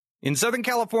In Southern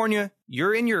California,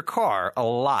 you're in your car a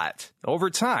lot.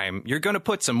 Over time, you're going to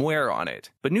put some wear on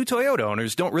it. But new Toyota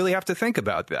owners don't really have to think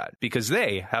about that because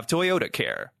they have Toyota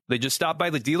Care. They just stop by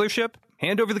the dealership,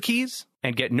 hand over the keys,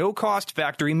 and get no-cost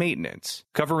factory maintenance,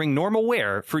 covering normal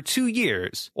wear for 2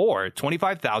 years or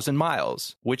 25,000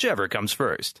 miles, whichever comes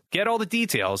first. Get all the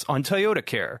details on Toyota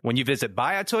Care when you visit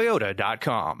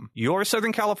buyatoyota.com. Your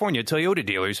Southern California Toyota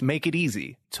dealers make it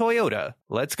easy. Toyota,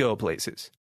 let's go places.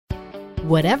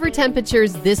 Whatever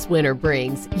temperatures this winter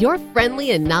brings, your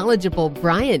friendly and knowledgeable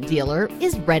Bryant dealer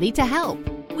is ready to help.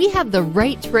 We have the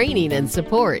right training and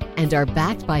support and are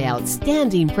backed by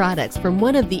outstanding products from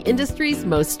one of the industry's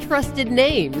most trusted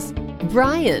names,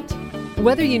 Bryant.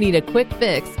 Whether you need a quick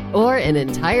fix or an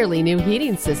entirely new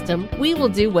heating system, we will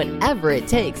do whatever it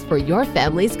takes for your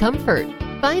family's comfort.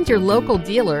 Find your local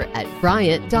dealer at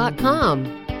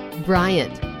Bryant.com.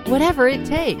 Bryant, whatever it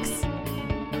takes.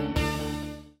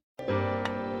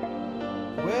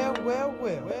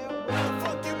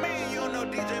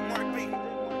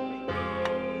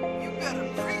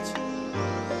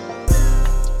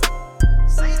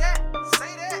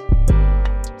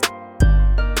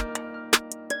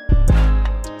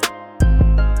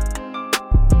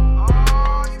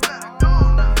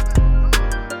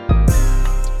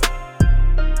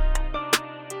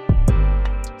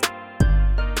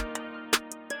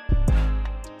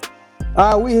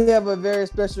 We have a very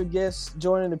special guest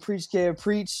joining the Preach Care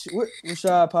Preach with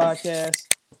Rashad podcast.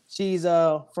 She's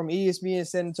from ESPN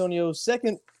San Antonio's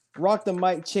second Rock the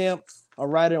Mic champ, a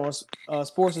writer on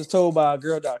Sports is Told by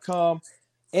Girl.com,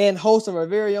 and host of her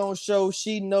very own show,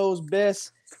 She Knows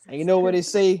Best. And you know what they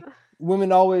say,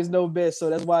 women always know best. So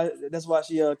that's why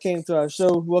she came to our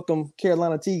show. Welcome,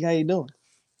 Carolina Teague. How you doing?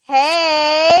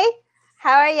 Hey,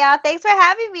 how are y'all? Thanks for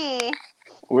having me.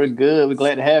 We're good. We're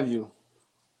glad to have you.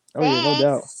 Oh,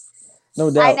 yeah,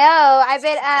 no doubt. I know. I've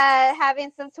been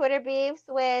having some Twitter beefs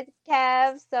with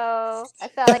Kev, so I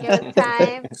felt like it was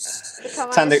time to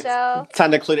come on the show.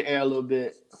 Time to clear the air a little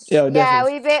bit. Yeah,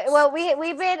 definitely.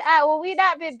 We've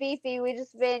not been beefy. We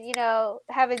just been,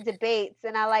 having debates,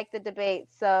 and I like the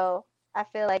debates, so I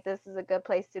feel like this is a good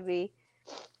place to be.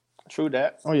 True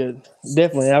that. Oh yeah,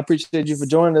 definitely. I appreciate you for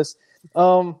joining us.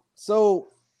 So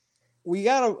we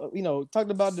gotta,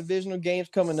 talked about divisional games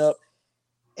coming up.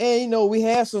 And, we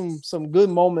had some good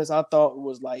moments I thought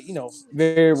was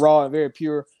very raw and very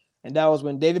pure. And that was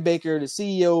when David Baker, the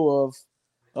CEO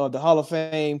of the Hall of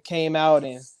Fame, came out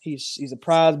and he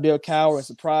surprised Bill Cowher and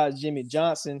surprised Jimmy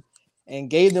Johnson and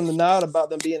gave them the nod about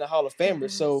them being a Hall of Famer.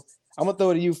 So I'm going to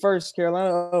throw it to you first,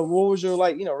 Carolina. What was your,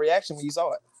 reaction when you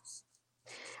saw it?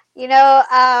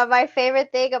 My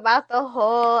favorite thing about the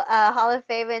whole Hall of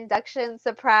Fame induction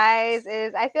surprise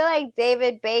is I feel like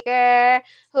David Baker,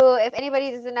 who, if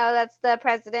anybody doesn't know, that's the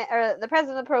president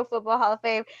of Pro Football Hall of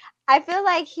Fame. I feel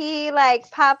like he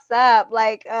pops up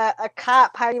like a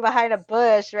cop hiding behind a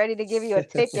bush, ready to give you a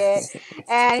ticket,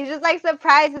 and he just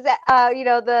surprises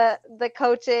the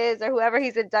coaches or whoever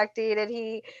he's inducting, and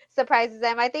he surprises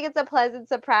them. I think it's a pleasant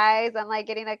surprise. I'm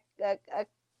getting a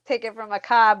ticket from a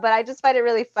cop, but I just find it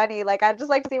really funny. I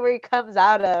just like to see where he comes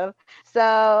out of. So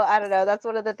I don't know. That's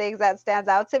one of the things that stands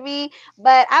out to me.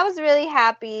 But I was really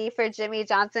happy for Jimmy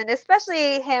Johnson,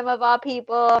 especially him of all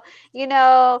people.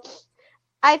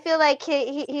 I feel like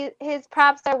his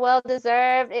props are well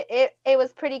deserved. It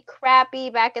was pretty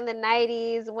crappy back in the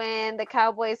 90s when the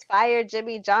Cowboys fired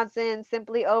Jimmy Johnson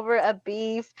simply over a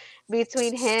beef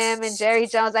between him and Jerry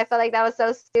Jones. I felt like that was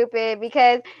so stupid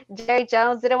because Jerry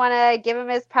Jones didn't want to give him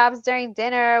his props during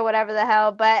dinner or whatever the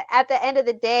hell. But at the end of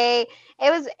the day,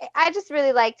 I just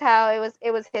really liked how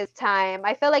it was his time.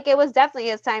 I feel like it was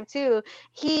definitely his time too.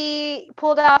 He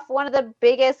pulled off one of the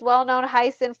biggest well-known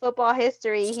heists in football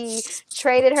history. He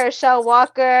traded Herschel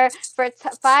Walker for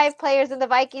 5 players in the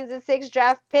Vikings and 6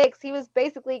 draft picks. He was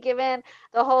basically given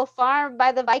the whole farm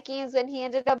by the Vikings, and he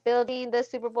ended up building the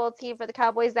Super Bowl team for the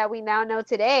Cowboys that we now know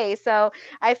today. So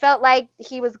I felt like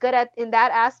he was good in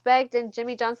that aspect, and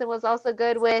Jimmy Johnson was also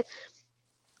good with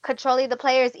controlling the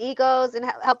players' egos and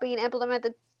helping implement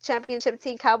the championship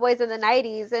team Cowboys in the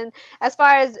 90s. And as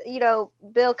far as,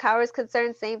 Bill Cowher is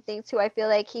concerned, same thing too. I feel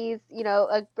like he's,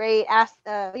 a great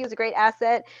he was a great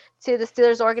asset to the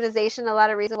Steelers organization. A lot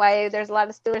of reason why there's a lot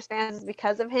of Steelers fans is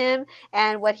because of him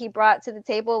and what he brought to the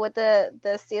table with the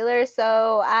Steelers.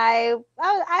 So I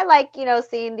like,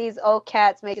 seeing these old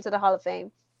cats make it to the Hall of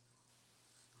Fame.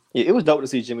 Yeah, it was dope to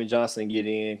see Jimmy Johnson get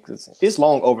in because it's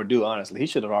long overdue, honestly. He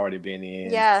should have already been in.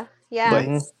 Yeah.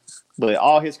 But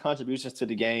all his contributions to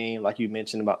the game, like you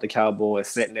mentioned about the Cowboys,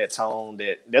 setting that tone,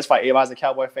 that's why everybody's a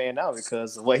Cowboy fan now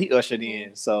because of what he ushered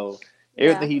in. So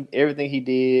Yeah. Everything he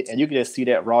did, and you could just see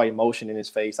that raw emotion in his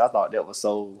face. I thought that was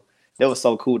so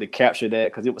cool to capture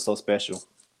that because it was so special.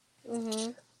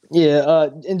 Mm-hmm. Yeah,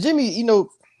 and Jimmy,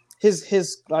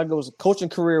 his like it was coaching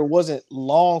career wasn't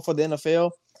long for the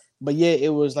NFL, but yeah,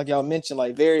 it was like y'all mentioned,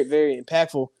 like very very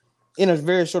impactful in a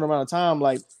very short amount of time.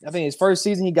 Like I think his first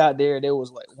season he got there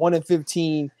was like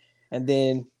 1-15, and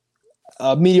then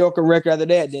a mediocre record after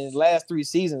that. Then the last 3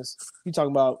 seasons, you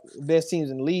talking about best teams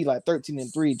in the league, like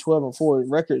 13-3, 12-4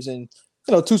 records, and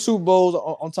 2 Super Bowls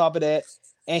on top of that.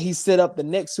 And he set up the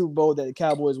next Super Bowl that the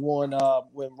Cowboys won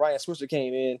when Ryan Switzer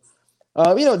came in.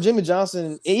 Jimmy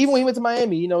Johnson, even when he went to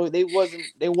Miami,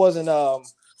 they wasn't a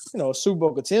Super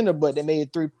Bowl contender, but they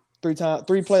made three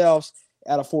playoffs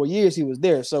out of 4 years he was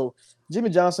there. So Jimmy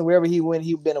Johnson, wherever he went,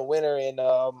 he's been a winner, and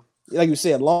like you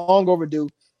said, long overdue.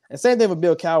 And same thing with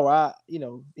Bill Cowher.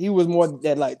 He was more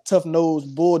that like tough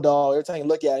nosed bulldog. Every time you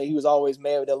look at it, he was always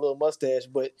mad with that little mustache.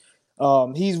 But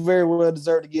he's very well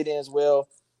deserved to get in as well.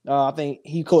 I think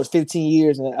he coached 15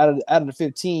 years, and out of the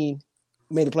 15,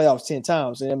 made the playoffs 10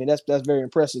 times. And I mean that's very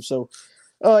impressive. So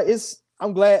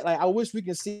I'm glad. Like I wish we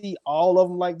can see all of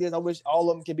them like this. I wish all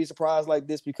of them can be surprised like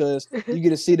this because you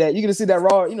get to see that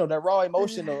that raw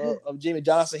emotion of Jimmy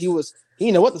Johnson. He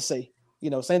didn't know what to say.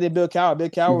 Same thing Bill Cowher.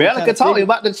 Bill Cowher Bella could talk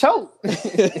about the choke.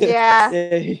 Yeah.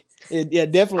 yeah,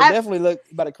 definitely look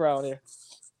about the crowd there.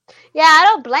 Yeah, I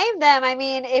don't blame them. I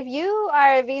mean, if you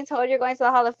are being told you're going to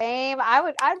the Hall of Fame,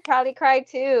 I'd probably cry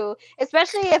too.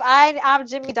 Especially if I'm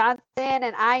Jimmy Johnson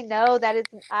and I know that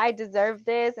I deserve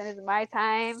this and it's my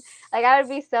time. Like I would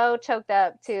be so choked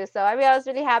up too. So I mean, I was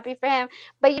really happy for him.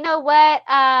 But you know what?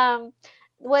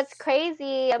 What's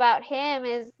crazy about him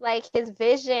is like his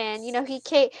vision.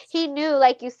 He knew,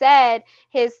 like you said,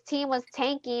 his team was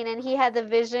tanking and he had the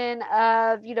vision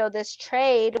of, this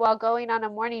trade while going on a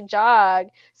morning jog.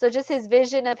 So just his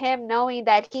vision of him knowing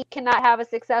that he cannot have a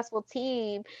successful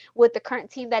team with the current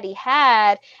team that he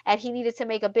had and he needed to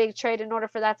make a big trade in order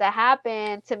for that to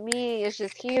happen, to me is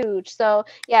just huge. So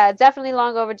yeah, definitely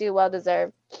long overdue, well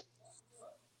deserved.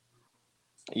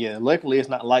 Yeah, luckily it's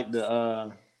not like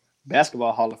the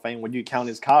Basketball Hall of Fame where you count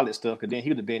his college stuff, because then he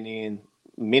would have been in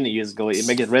many years ago. It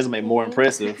make his resume more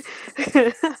impressive. Man,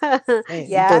 you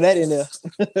throw that in there.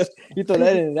 You throw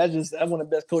that in there. That's one of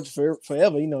the best coaches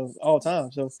forever, all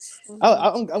time. So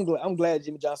I'm glad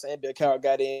Jimmy Johnson and Bill Cowher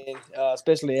got in,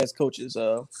 especially as coaches.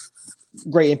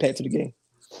 Great impact to the game.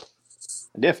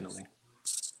 Definitely.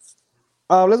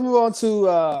 Let's move on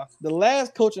to the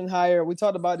last coaching hire. We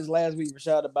talked about this last week,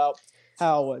 Rashad, about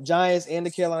how Giants and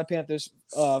the Carolina Panthers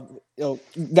got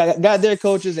their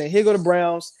coaches, and here go the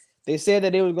Browns. They said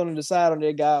that they were going to decide on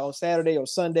their guy on Saturday or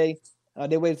Sunday.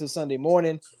 They waited till Sunday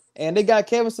morning, and they got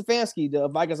Kevin Stefanski, the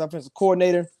Vikings offensive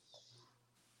coordinator.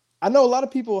 I know a lot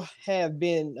of people have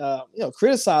been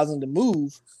criticizing the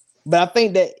move, but I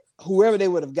think that whoever they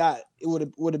would have got, it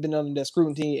would have been under that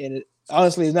scrutiny, and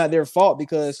honestly, it's not their fault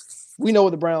because we know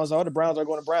what the Browns are. The Browns are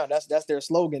going to Brown. That's their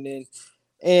slogan.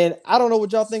 And I don't know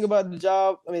what y'all think about the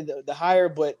job. I mean, the hire,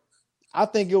 but I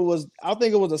think it was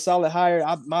a solid hire.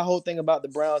 My whole thing about the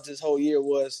Browns this whole year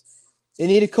was they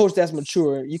need a coach that's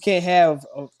mature. You can't have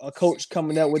a coach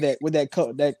coming up with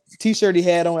that T-shirt he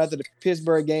had on after the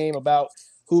Pittsburgh game about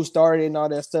who started and all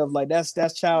that stuff. Like that's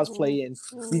child's play. And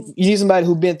you need somebody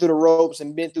who's been through the ropes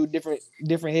and been through different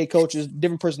head coaches,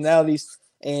 different personalities.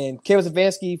 And Kevin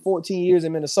Stefanski, 14 years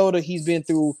in Minnesota, he's been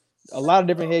through a lot of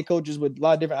different head coaches with a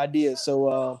lot of different ideas.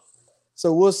 So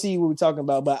we'll see what we're talking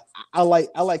about. But I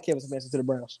like Kevin Stefanski to the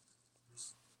Browns.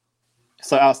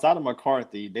 So outside of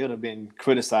McCarthy, they would have been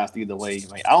criticized either way.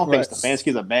 I don't think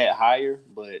Stefanski's a bad hire,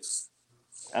 but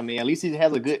I mean, at least he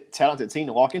has a good, talented team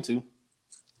to walk into.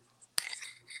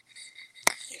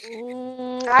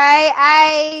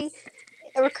 I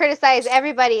criticize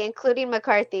everybody, including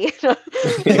McCarthy.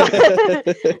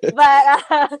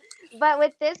 But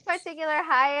with this particular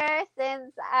hire,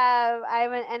 since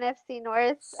I'm an NFC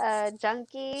North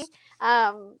junkie,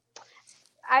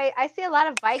 I see a lot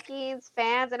of Vikings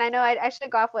fans, and I know I should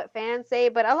go off what fans say,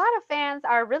 but a lot of fans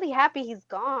are really happy he's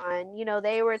gone.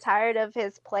 They were tired of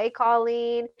his play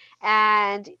calling,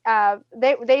 and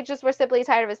they just were simply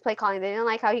tired of his play calling. They didn't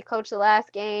like how he coached the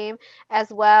last game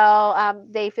as well.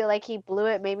 They feel like he blew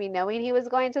it, maybe knowing he was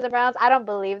going to the Browns. I don't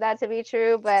believe that to be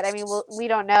true, but I mean, we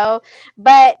don't know.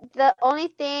 But the only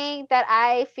thing that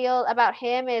I feel about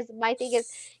him is my thing is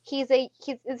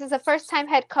this is a first-time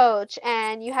head coach,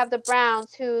 and you have the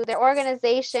Browns, who their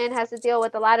organization has to deal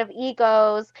with a lot of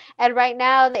egos, and right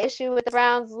now the issue with the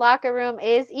Browns locker room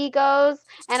is egos,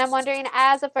 and I'm wondering,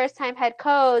 as a first-time head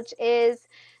coach, is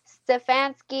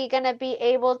Stefanski going to be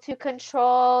able to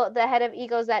control the head of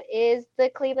egos that is the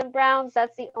Cleveland Browns?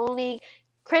 That's the only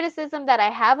criticism that I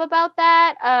have about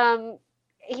that.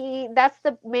 That's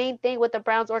the main thing with the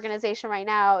Browns organization right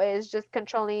now is just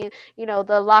controlling,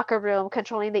 the locker room,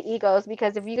 controlling the egos,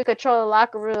 because if you could control the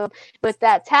locker room with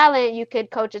that talent, you could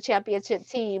coach a championship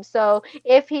team. So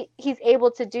if he's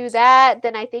able to do that,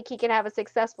 then I think he can have a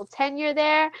successful tenure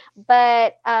there.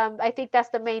 But I think that's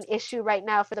the main issue right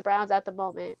now for the Browns at the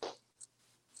moment.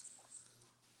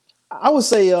 I would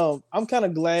say I'm kind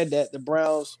of glad that the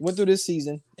Browns went through this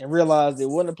season and realized they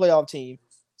wasn't a playoff team.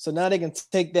 So now they can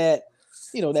take that,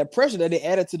 that pressure that they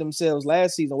added to themselves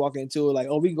last season, walking into it like,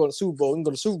 oh, we can go to Super Bowl, we can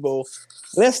go to Super Bowl.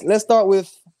 Let's start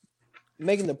with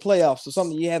making the playoffs, so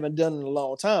something you haven't done in a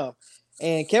long time.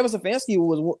 And Kevin Stefanski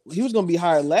was going to be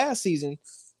hired last season,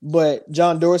 but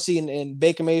John Dorsey and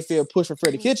Baker Mayfield pushed for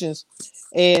Freddie Kitchens.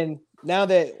 And now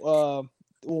that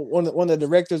one of the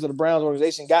directors of the Browns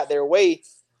organization got their way,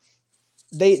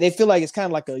 they feel like it's kind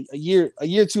of like a year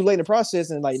too late in the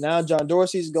process. And like now John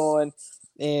Dorsey's gone,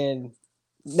 and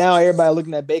now everybody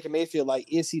looking at Baker Mayfield like,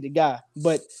 is he the guy?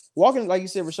 But walking, like you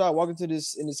said, Rashad, walking to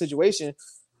this in the situation,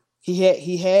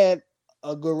 he had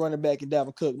a good running back in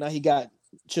Dalvin Cook. Now he got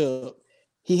Chubb.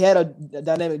 He had a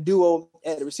dynamic duo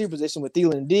at the receiver position with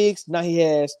Thielen and Diggs. Now he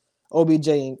has OBJ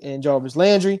and Jarvis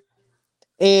Landry.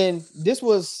 And this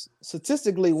was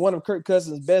statistically one of Kirk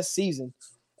Cousins' best seasons.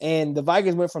 And the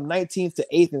Vikings went from 19th to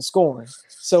 8th in scoring.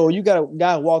 So you got a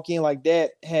guy walk in like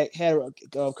that, had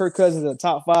Kirk Cousins a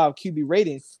top 5 QB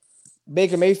rating.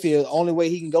 Baker Mayfield, the only way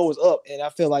he can go is up. And I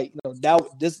feel like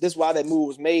this why that move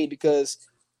was made, because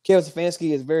Kevin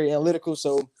Stefanski is very analytical.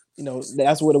 So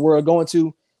that's where the world going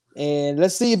to. And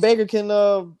let's see if Baker can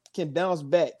bounce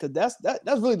back, because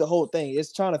that's really the whole thing.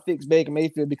 It's trying to fix Baker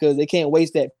Mayfield, because they can't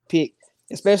waste that pick,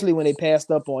 especially when they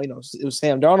passed up on it was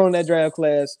Sam Darnold in that draft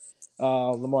class.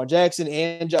 Lamar Jackson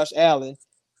and Josh Allen,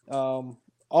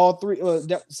 all three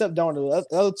except Darnold.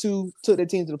 The other two took their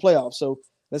team to the playoffs. So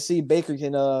let's see if Baker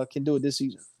can do it this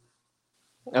season.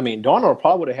 I mean, Darnold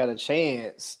probably would have had a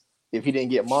chance if he didn't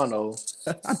get mono.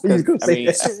 They were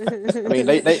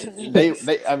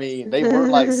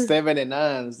like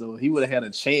 7-9, so he would have had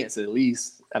a chance at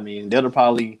least. I mean, they'd have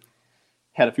probably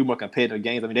had a few more competitive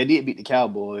games. I mean, they did beat the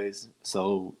Cowboys,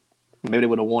 so maybe they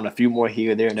would have won a few more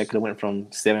here or there, and they could have went from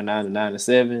 7-9 to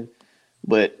 9-7.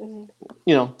 But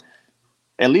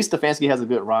at least Stefanski has a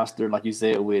good roster, like you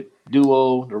said, with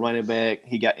Duo, the running back.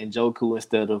 He got Njoku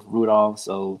instead of Rudolph.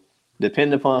 So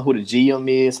depending upon who the GM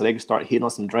is, so they can start hitting on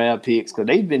some draft picks, because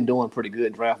they've been doing pretty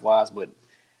good draft-wise, but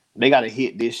they got to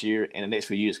hit this year and the next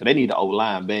few years, because they need the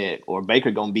O-line back, or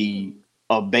Baker going to be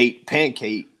a baked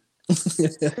pancake.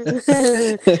 Another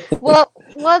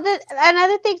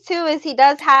thing too is he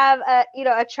does have a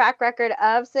track record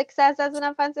of success as an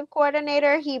offensive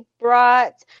coordinator. He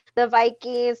brought the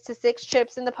Vikings to 6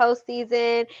 trips in the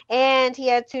postseason, and he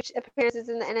had 2 appearances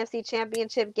in the NFC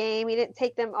Championship game. He didn't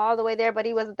take them all the way there, but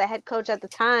he wasn't the head coach at the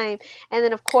time. And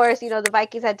then, of course, the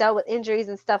Vikings had dealt with injuries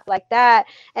and stuff like that.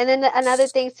 And then another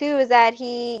thing too is that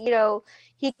he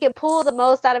can pull the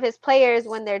most out of his players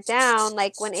when they're down,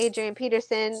 like when Adrian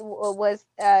Peterson was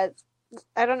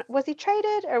was he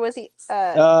traded or was he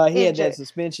he had that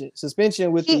suspension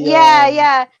with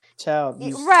the child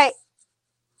abuse. Right.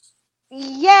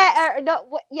 Yeah,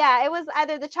 it was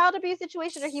either the child abuse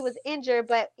situation or he was injured,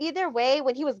 but either way,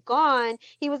 when he was gone,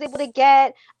 he was able to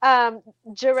get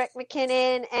Jerick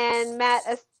McKinnon and Matt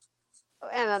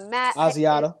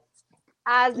Asiata.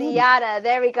 Asiata,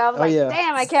 there we go. I was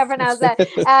damn, I can't pronounce that.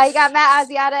 You got Matt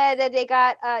Asiata, and then they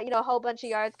got a whole bunch of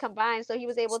yards combined. So he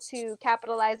was able to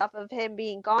capitalize off of him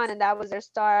being gone, and that was their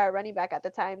star running back at the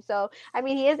time. So I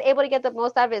mean, he is able to get the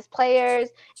most out of his players.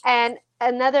 And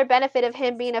another benefit of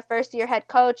him being a first-year head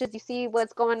coach is you see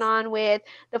what's going on with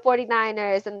the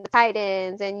 49ers and the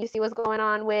Titans, and you see what's going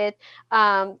on with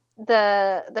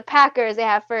the Packers. They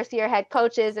have first-year head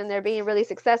coaches, and they're being really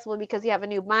successful because you have a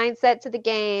new mindset to the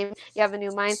game, you have a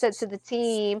new mindset to the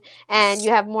team, and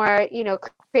you have more,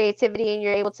 creativity, and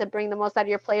you're able to bring the most out of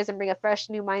your players and bring a fresh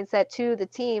new mindset to the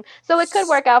team. So it could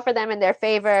work out for them in their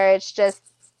favor.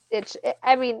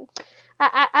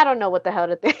 I don't know what the hell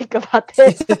to think about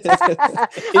this. It's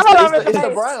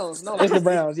the Browns. No, it's the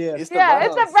Browns. Yeah, it's the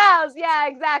Browns. Yeah,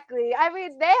 exactly. I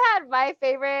mean, they had my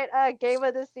favorite game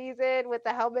of the season with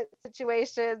the helmet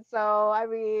situation. So I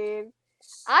mean,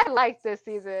 I like this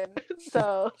season.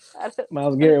 So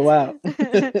Myles Garrett, wow.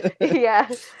 Yeah.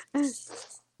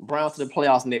 Browns to the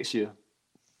playoffs next year.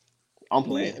 I'm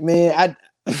playing. Man,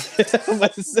 it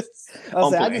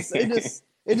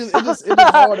just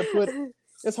hard to put.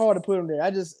 it's hard to put them there.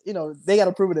 I just, they got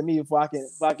to prove it to me before I can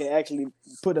actually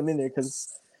put them in there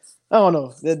because I don't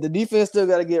know. The defense still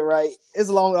got to get right. It's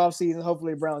a long offseason.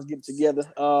 Hopefully, the Browns get it together.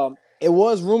 It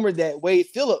was rumored that Wade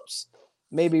Phillips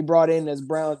may be brought in as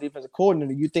Browns defensive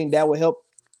coordinator. You think that would help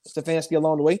Stefanski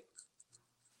along the way?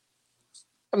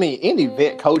 I mean, any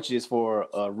vet coaches for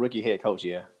a rookie head coach,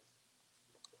 yeah.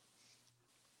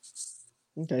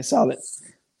 Okay, solid.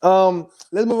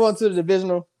 Let's move on to the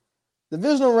divisional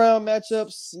round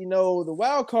matchups. The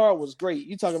wild card was great.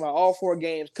 You talking about all 4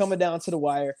 games coming down to the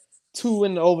wire, 2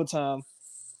 in the overtime.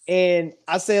 And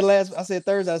I said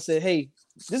Thursday, I said, hey,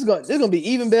 this is gonna be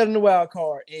even better than the wild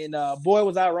card. And boy,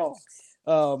 was I wrong.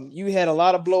 You had a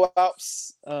lot of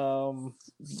blowouts.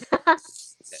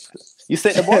 You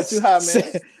set the bar too high,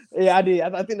 man. Yeah, I did.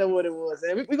 I think that's what it was.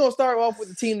 And we're gonna start off with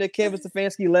the team that Kevin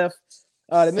Stefanski left.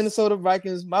 The Minnesota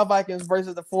Vikings, my Vikings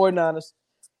versus the 49ers.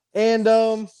 And,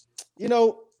 after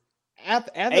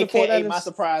AKA the 49ers. my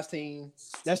surprise team.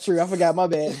 That's true. I forgot. My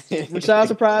bad. Rashawn's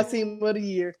surprise team of the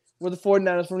year were the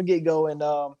 49ers from the get-go. And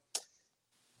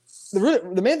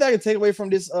the main thing I could take away from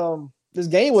this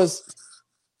game was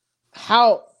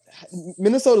how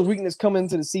Minnesota's weakness coming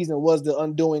into the season was the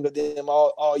undoing of them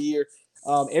all year.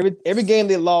 Every game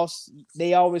they lost,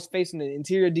 they always facing an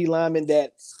interior D lineman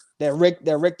that wrecked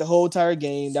the whole entire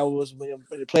game. That was when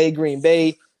they played Green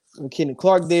Bay with Kenny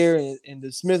Clark there and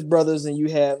the Smith brothers, and you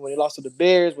had when they lost to the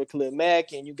Bears with Khalil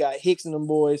Mack, and you got Hicks and them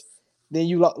boys. Then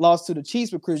you lost to the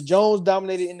Chiefs with Chris Jones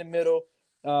dominated in the middle.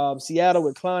 Seattle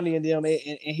with Clowney and them, and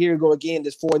here we go again.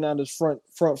 This 49ers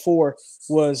front 4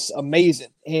 was amazing,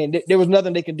 and there was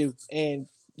nothing they could do, and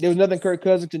there was nothing Kirk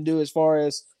Cousins could do as far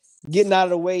as getting out of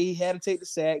the way. He had to take the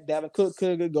sack. Dalvin Cook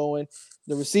couldn't get going.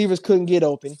 The receivers couldn't get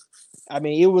open. I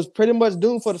mean, it was pretty much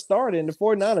doomed for the start. And the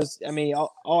 49ers, I mean,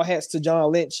 all hats to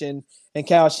John Lynch and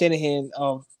Kyle Shanahan,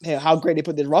 how great they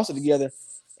put this roster together.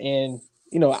 And,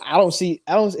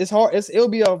 it's hard. It'll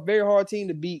be a very hard team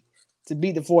to beat the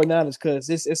 49ers because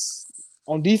it's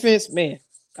on defense, man.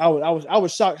 I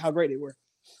was shocked how great they were.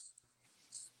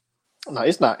 No,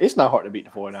 it's not hard to beat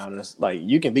the 49ers. Like,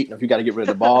 you can beat them if you got to get rid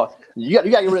of the ball. You got to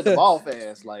get rid of the ball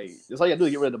fast. Like, that's all you got to do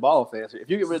is get rid of the ball fast. If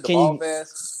you get rid of the ball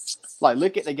fast, like,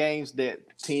 look at the games that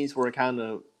teams were kind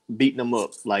of beating them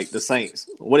up, like the Saints.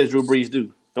 What does Drew Brees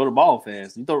do? Throw the ball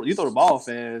fast. You throw the ball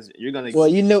fast, you're gonna.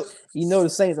 Well, the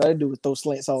Saints, all they do is throw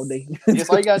slants all day. That's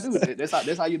all you gotta do.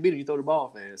 That's how you beat them. You throw the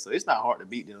ball fast. So it's not hard to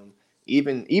beat them.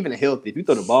 Even healthy, if you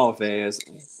throw the ball fast,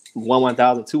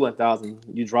 1,000, 2,000,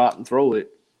 you drop and throw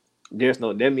it.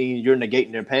 That means you're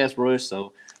negating their pass rush.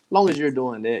 So as long as you're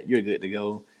doing that, you're good to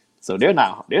go. So they're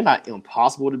not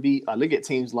impossible to beat. Look at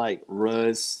teams like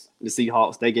Russ, the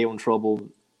Seahawks. They gave them trouble.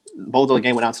 Both of the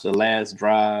game went out to the last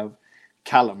drive.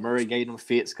 Kyler Murray gave them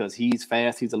fits because he's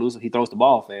fast, he's elusive, he throws the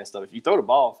ball fast. So if you throw the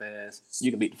ball fast,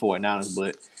 you can beat the 49ers.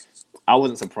 But I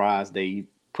wasn't surprised they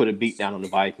put a beat down on the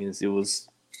Vikings. It was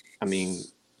kind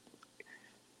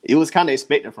of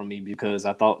expected from me because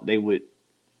I thought they would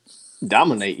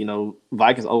dominate.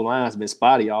 Vikings O-line has been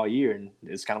spotty all year, and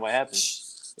it's kind of what happened.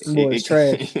 Boy, it's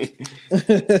trash.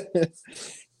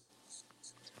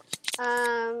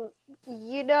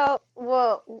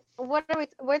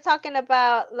 We're talking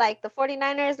about like the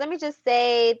 49ers. Let me just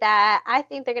say that I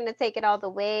think they're going to take it all the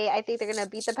way. I think they're going to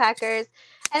beat the Packers.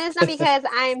 And it's not because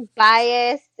I'm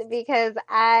biased, because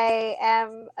I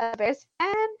am a Bears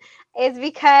fan. It's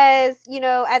because,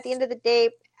 at the end of the day,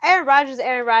 Aaron Rodgers,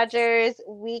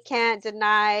 we can't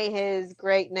deny his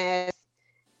greatness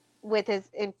with his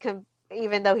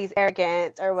even though he's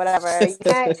arrogant or whatever. You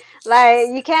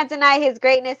can't deny his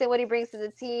greatness and what he brings to the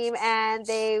team. And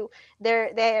they're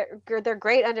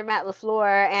great under Matt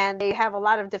LaFleur, and they have a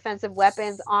lot of defensive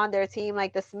weapons on their team,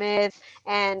 like the Smith.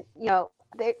 And I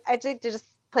think they just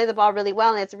play the ball really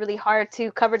well, and it's really hard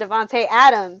to cover Devontae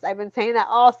Adams. I've been saying that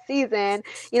all season.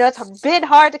 It's a bit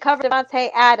hard to cover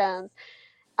Devontae Adams.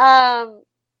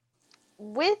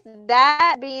 With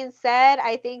that being said,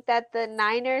 I think that the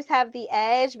Niners have the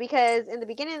edge because in the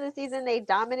beginning of the season, they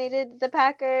dominated the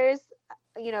Packers,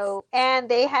 and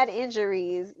they had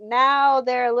injuries. Now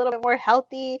they're a little bit more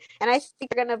healthy, and I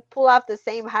think they're going to pull off the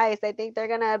same heist. I think they're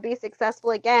going to be successful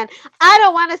again. I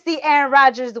don't want to see Aaron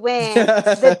Rodgers win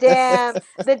the damn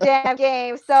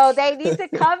game. So they need to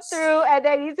come through, and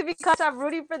they need to be clutch. I'm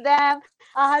rooting for them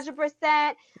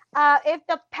 100%. If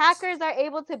the Packers are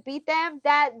able to beat them,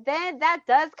 that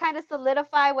does kind of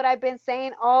solidify what I've been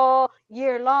saying all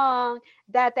year long,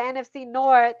 that the NFC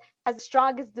North has the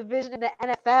strongest division in the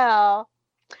NFL.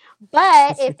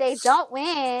 But if they don't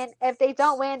win,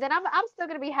 then I'm still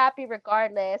gonna be happy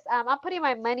regardless. I'm putting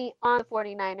my money on the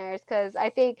 49ers because I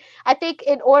think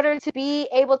in order to be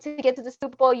able to get to the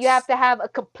Super Bowl, you have to have a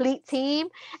complete team,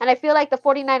 and I feel like the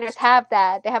 49ers have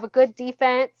that. They have a good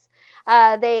defense.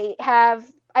 They have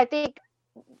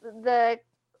the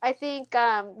I think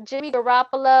Jimmy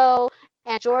Garoppolo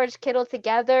and George Kittle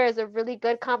together is a really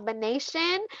good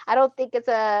combination. I don't think it's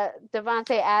a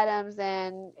Devontae Adams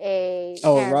and a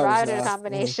Oh, Aaron Rodgers. Rodgers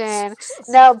combination.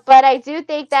 No, but I do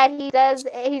think that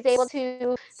he's able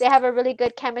to they have a really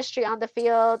good chemistry on the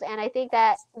field, and I think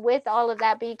that with all of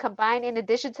that being combined in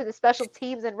addition to the special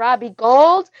teams and Robbie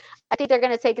Gould, I think they're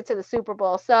going to take it to the Super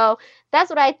Bowl. So that's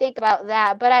what I think about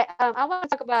that. But I want to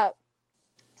talk about,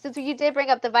 since you did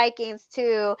bring up the Vikings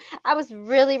too, I was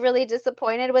really, really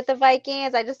disappointed with the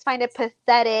Vikings. I just find it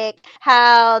pathetic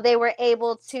how they were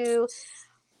able to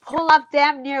pull off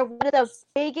damn near one of the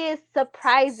biggest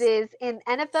surprises in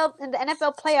the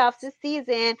NFL playoffs this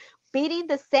season, beating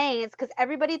the Saints, because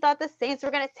everybody thought the Saints were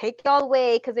going to take it all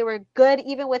away because they were good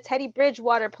even with Teddy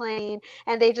Bridgewater playing,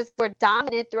 and they just were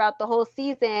dominant throughout the whole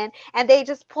season, and they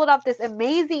just pulled off this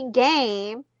amazing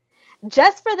game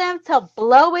just for them to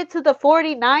blow it to the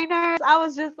 49ers. I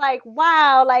was just like,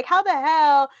 wow, like how the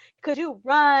hell could you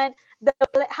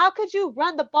how could you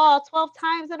run the ball 12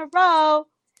 times in a row?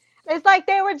 It's like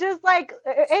they were just like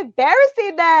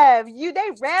embarrassing them.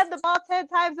 They ran the ball 10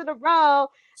 times in a row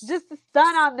just to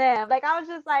stun on them. Like I was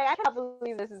just like, I can't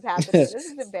believe this is happening. This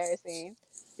is embarrassing.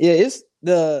 Yeah, it's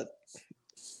the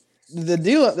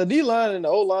D line and the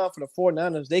O line for the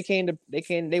 49ers.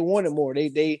 They wanted more.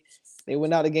 They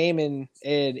went out the game and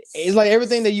it's like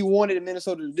everything that you wanted in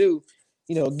Minnesota to do,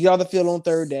 get on the field on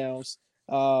third downs.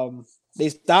 They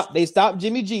stopped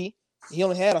Jimmy G. He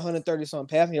only had 130 something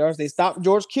passing yards. They stopped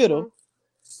George Kittle,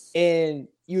 and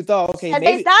you thought, okay, and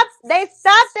maybe they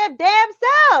stopped their damn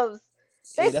selves.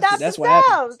 They stopped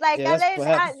themselves. Like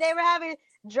they were having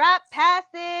drop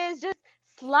passes, just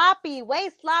sloppy, way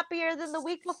sloppier than the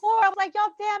week before. I was like,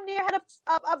 y'all damn near had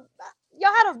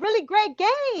y'all had a really great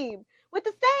game with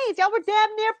the Saints. Y'all were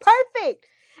damn near perfect.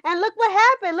 And look what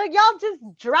happened. Look, y'all just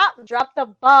dropped the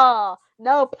ball.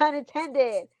 No pun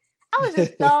intended. I was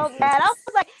just so mad. I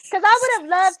was like, because I would have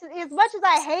loved to, as much as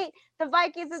I hate the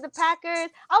Vikings and the Packers,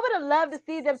 I would have loved to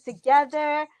see them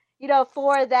together,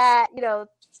 for that,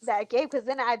 that game, because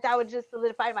then that would just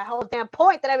solidify my whole damn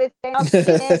point that I've been saying all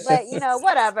season. But,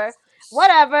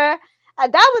 whatever.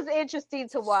 That was interesting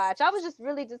to watch. I was just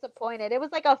really disappointed. It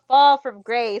was like a fall from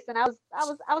grace, and I was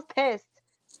pissed.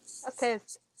 I was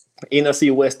pissed.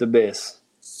 NFC West the best.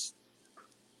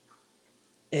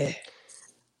 Yeah.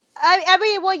 I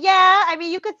mean, well, yeah. I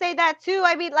mean, you could say that too.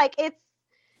 I mean, like it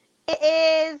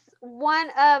is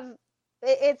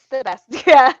it's the best.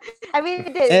 Yeah. I mean,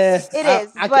 it is. It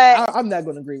is. But I'm not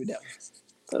going to agree with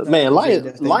that. Man,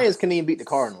 Lions couldn't even beat the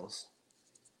Cardinals.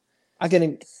 I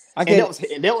can't.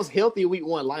 And that was healthy week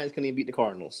 1. Lions couldn't even beat the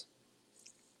Cardinals.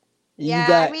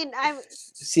 Yeah,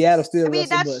 Seattle still. I mean,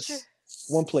 that's true.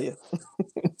 One player.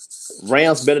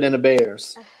 Rams better than the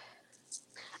Bears.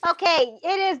 Okay,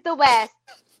 it is the West.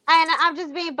 And I'm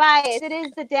just being biased. It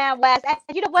is the damn West.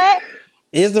 And you know what?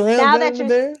 Is the Rams better than the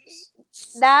Bears?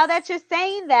 Now that you're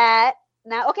saying that,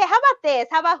 okay, how about this?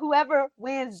 How about whoever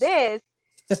wins this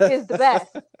is the best?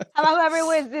 How about whoever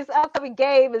wins this upcoming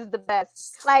game is the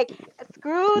best? Like,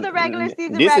 screw the regular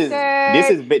season record.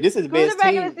 This is best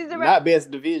team, not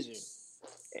best division.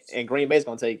 And Green Bay's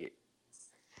going to take it.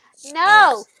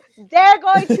 No, they're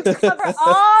going to cover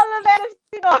all of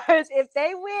NFC North if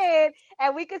they win.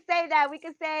 And we could say that. We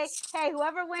could say, hey,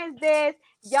 whoever wins this,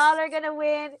 y'all are going to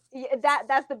win.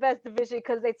 That's the best division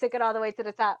because they took it all the way to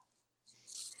the top.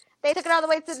 They took it all the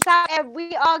way to the top, and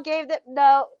we all gave them.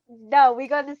 No, we're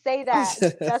going to say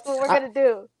that. That's what we're going to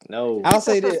do. No. I'll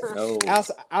say this. No.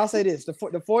 I'll say this. The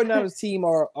 49ers team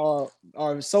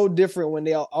are so different when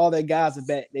all their guys are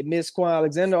back. They missed Quan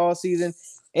Alexander all season,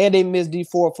 and they missed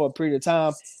D4 for a period of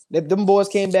time. Them boys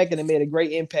came back and they made a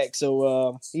great impact.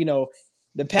 So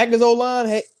the Packers O-line,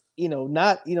 hey,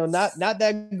 not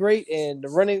that great, and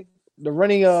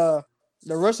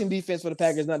the rushing defense for the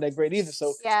Packers is not that great either.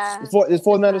 So yeah, this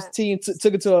 49ers team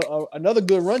took it to another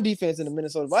good run defense in the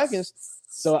Minnesota Vikings.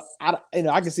 So I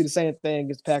can see the same thing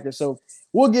against the Packers. So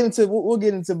we'll get into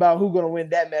about who's going to win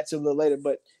that matchup a little later.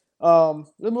 But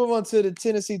let's move on to the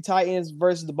Tennessee Titans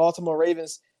versus the Baltimore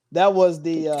Ravens. That was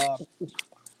the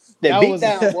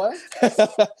beatdown, what?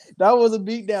 That was a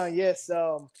beatdown. Yes.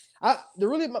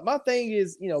 My thing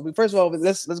is, first of all,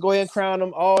 let's go ahead and crown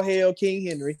him. All hail King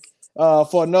Henry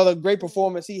for another great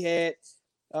performance he had.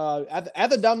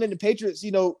 After dominating the Patriots,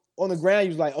 on the ground, he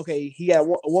was like, okay, he got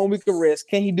 1 week of rest.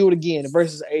 Can he do it again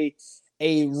versus a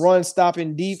run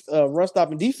stopping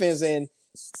defense? And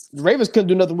the Ravens couldn't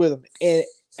do nothing with him. And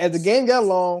as the game got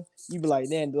long, you'd be like,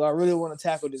 man, do I really want to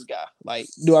tackle this guy? Like,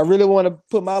 do I really want to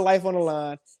put my life on the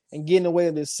line and get in the way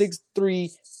of this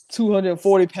 6'3",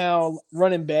 240-pound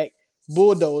running back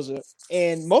bulldozer?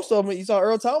 And most of them, you saw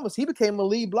Earl Thomas, he became a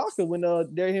lead blocker when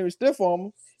Derrick Henry stood for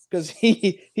him because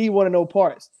he wanted no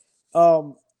parts.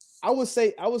 I would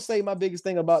say my biggest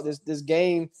thing about this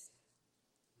game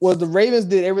was the Ravens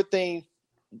did everything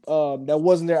that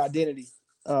wasn't their identity.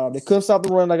 They couldn't stop the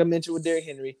run, like I mentioned with Derrick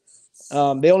Henry.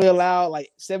 They only allowed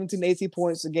like 17, 18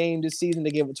 points a game this season.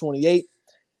 They gave it 28.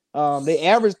 They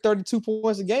averaged 32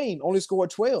 points a game, only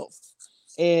scored 12.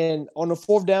 And on the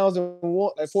fourth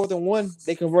and one,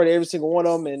 they converted every single one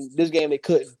of them. And this game they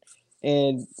couldn't.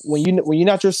 And when you're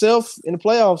not yourself in the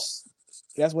playoffs,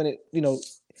 that's when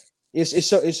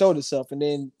it showed itself. And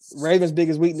then Ravens'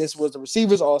 biggest weakness was the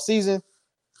receivers all season.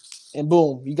 And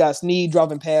boom, you got Snead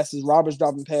dropping passes, Roberts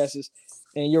dropping passes,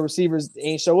 and your receivers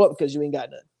ain't show up because you ain't got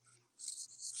none.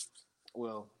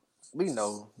 Well, we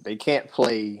know they can't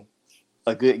play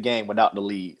a good game without the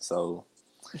lead. So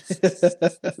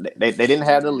they didn't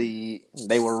have the lead.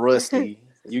 They were rusty.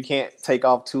 You can't take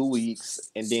off 2 weeks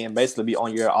and then basically be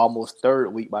on your almost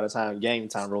third week by the time game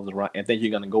time rolls around and think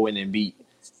you're going to go in and beat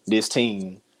this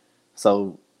team.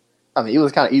 So, I mean, it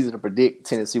was kind of easy to predict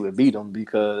Tennessee would beat them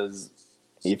because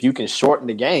if you can shorten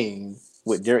the game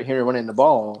with Derrick Henry running the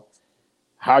ball,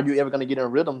 how are you ever going to get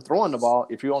in rhythm throwing the ball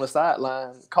if you're on the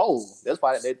sideline cold? That's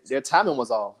why their timing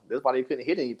was off. That's why they couldn't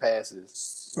hit any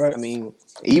passes. Right. I mean,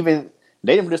 even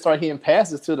they didn't really start hitting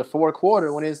passes till the fourth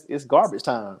quarter when it's garbage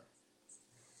time.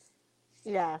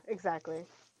 Yeah, exactly.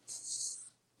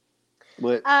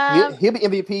 But he'll be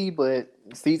MVP, but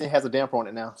the season has a damper on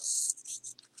it now.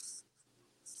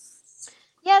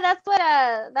 Yeah, that's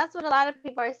what a lot of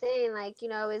people are saying. Like,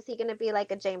 is he going to be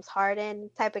like a James Harden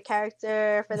type of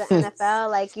character for the NFL?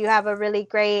 Like, you have a really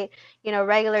great,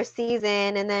 regular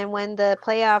season, and then when the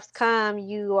playoffs come,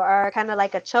 you are kind of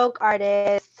like a choke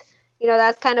artist.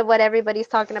 That's kind of what everybody's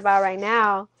talking about right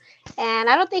now. And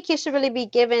I don't think he should really be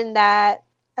given that.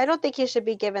 I don't think he should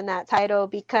be given that title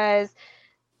because,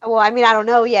 well, I mean, I don't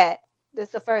know yet. This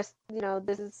is the first,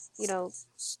 it's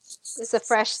a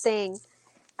fresh thing.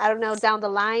 I don't know down the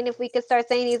line if we could start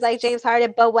saying he's like James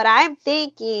Harden. But what I'm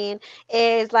thinking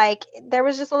is like there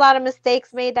was just a lot of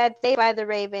mistakes made that day by the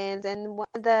Ravens. And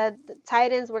the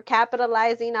Titans were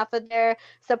capitalizing off of their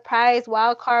surprise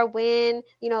wild card win.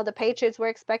 The Patriots were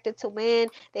expected to win.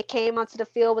 They came onto the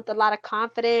field with a lot of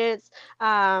confidence.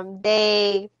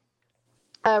 Ryan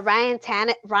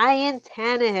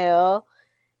Tannehill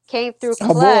came through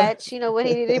clutch, when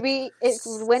he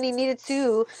needed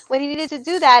to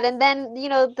do that. And then,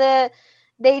 the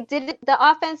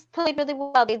offense played really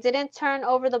well. They didn't turn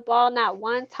over the ball not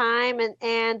one time,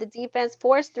 and the defense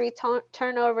forced 3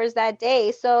 turnovers that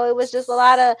day. So it was just a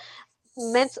lot of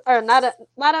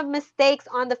mistakes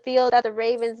on the field that the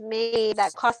Ravens made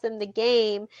that cost them the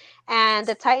game, and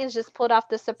the Titans just pulled off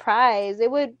the surprise.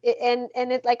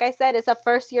 And like I said, it's a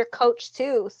first-year coach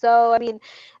too. So I mean,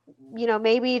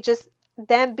 maybe just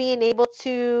them being able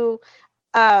to,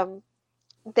 I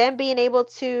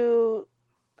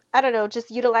don't know,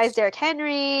 just utilize Derrick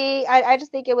Henry. I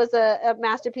just think it was a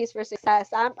masterpiece for success.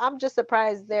 I'm just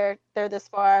surprised they're this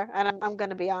far, and I'm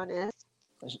gonna be honest.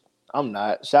 I'm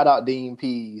not. Shout out Dean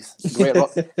Pease. Great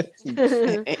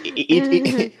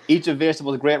eat your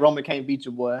vegetables. Greg Roman can't beat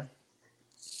you, boy.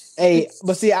 Hey,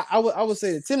 but see, I would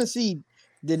say that Tennessee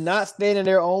did not stand in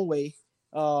their own way.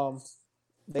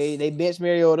 They benched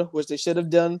Mariota, which they should have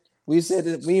done. We said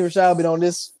that me and Rashad have been on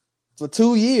this for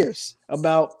 2 years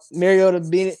about Mariota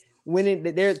winning.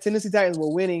 Their Tennessee Titans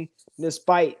were winning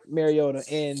despite Mariota,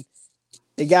 and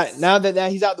they got now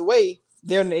that he's out the way,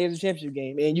 they're in the AFC Championship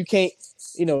game, and you can't.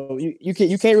 You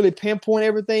can't really pinpoint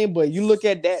everything, but you look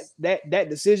at that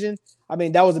decision. I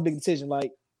mean, that was a big decision.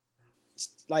 Like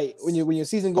when your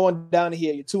season going down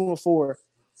here, you're 2-4.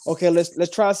 Okay,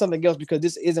 let's try something else because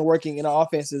this isn't working and our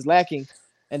offense is lacking.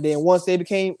 And then once he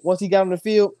got on the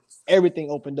field, everything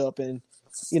opened up, and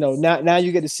now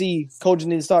you get to see coaches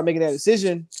need to start making that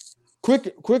decision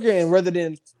quicker, and rather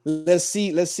than let's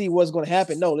see what's going to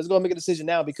happen. No, let's go and make a decision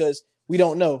now because we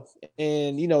don't know.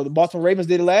 And, the Baltimore Ravens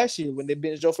did it last year when they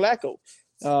benched Joe Flacco.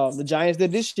 The Giants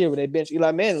did this year when they benched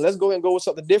Eli Manning. Let's go and go with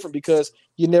something different because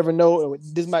you never know.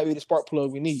 This might be the spark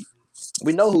plug we need.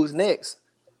 We know who's next.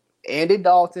 Andy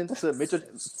Dalton for Mitchell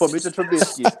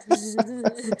Trubisky.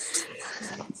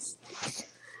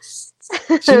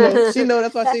 She know.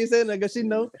 That's why she said that because she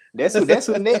know. That's who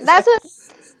next.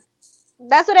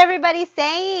 That's what everybody's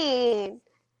saying.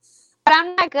 But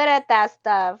I'm not good at that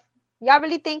stuff. Y'all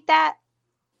really think that?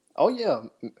 Oh yeah,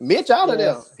 Mitch out of Yeah.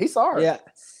 there. He's sorry.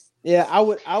 Yeah. I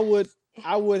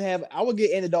would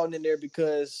get Andy Dalton in there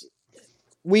because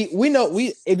we know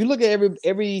if you look at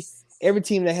every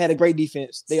team that had a great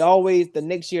defense, the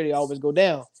next year they always go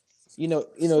down.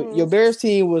 Your Bears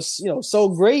team was so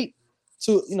great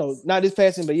to not this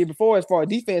past season but year before as far as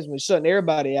defense was shutting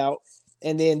everybody out,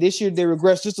 and then this year they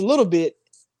regressed just a little bit,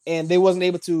 and they wasn't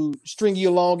able to string you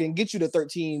along and get you to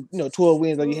 13 12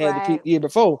 wins like you had the year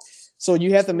before. So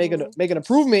you have to make an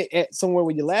improvement at somewhere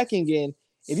where you're lacking in.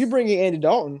 If you bring in Andy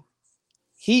Dalton,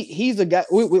 he's a guy.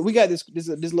 We got this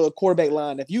little quarterback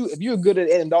line. If you're good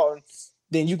at Andy Dalton,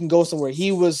 then you can go somewhere.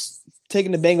 He was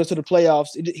taking the Bengals to the playoffs.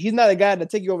 He's not a guy to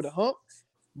take you over the hump,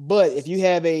 but if you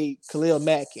have a Khalil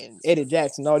Mack and Eddie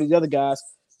Jackson, all these other guys,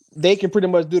 they can pretty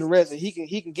much do the rest. And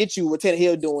he can get you what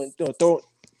Tannehill doing,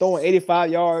 throwing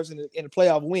 85 yards in a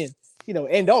playoff win.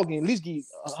 And Dalton can at least give you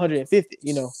 150.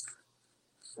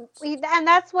 And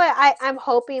that's what I'm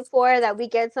hoping for, that we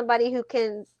get somebody who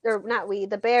can, or not we,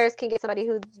 the Bears can get somebody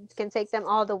who can take them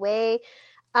all the way.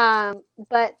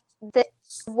 But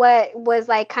what was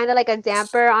like kind of like a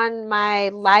damper on my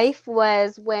life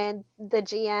was when the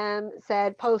GM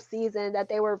said postseason that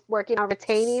they were working on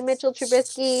retaining Mitchell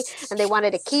Trubisky and they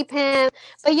wanted to keep him.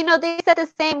 But they said the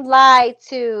same lie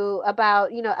too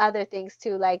about other things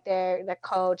too, like their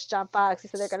coach John Fox. He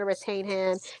said they're going to retain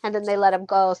him and then they let him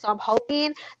go. So I'm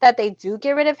hoping that they do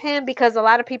get rid of him, because a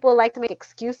lot of people like to make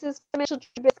excuses for Mitchell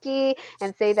Trubisky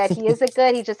and say that he isn't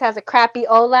good. He just has a crappy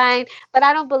O-line. But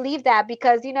I don't believe that,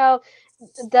 because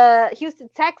the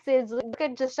Houston Texans, look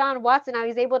at Deshaun Watson, how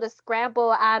he's able to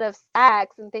scramble out of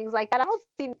sacks and things like that. I don't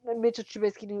see Mitchell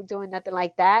Trubisky doing nothing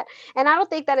like that. And I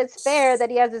don't think that it's fair that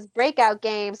he has his breakout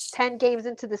games 10 games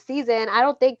into the season. I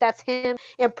don't think that's him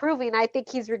improving. I think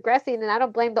he's regressing, and I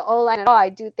don't blame the O-line at all. I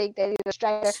do think they need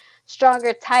a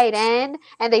stronger tight end,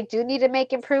 and they do need to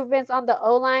make improvements on the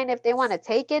O-line if they want to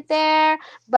take it there.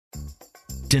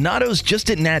 Donato's just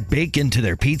didn't add bacon to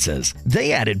their pizzas.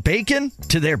 They added bacon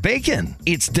to their bacon.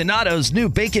 It's Donato's new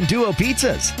Bacon Duo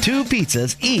pizzas. 2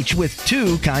 pizzas, each with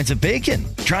 2 kinds of bacon.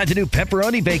 Try the new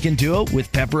Pepperoni Bacon Duo with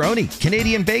pepperoni,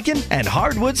 Canadian bacon, and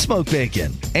hardwood smoked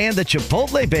bacon. And the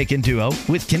Chipotle Bacon Duo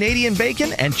with Canadian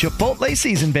bacon and Chipotle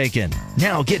seasoned bacon.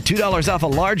 Now get $2 off a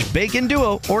large Bacon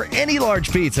Duo or any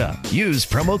large pizza. Use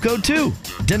promo code 2.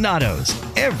 Donato's.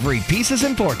 Every piece is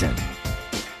important.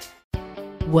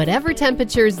 Whatever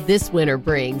temperatures this winter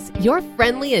brings, your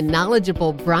friendly and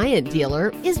knowledgeable Bryant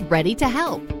dealer is ready to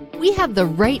help. We have the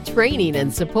right training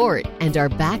and support and are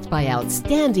backed by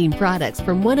outstanding products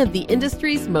from one of the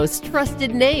industry's most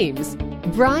trusted names,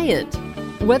 Bryant.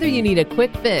 Whether you need a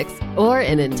quick fix or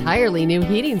an entirely new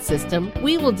heating system,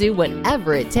 we will do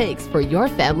whatever it takes for your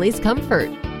family's comfort.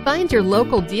 Find your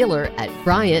local dealer at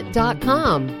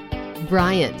Bryant.com.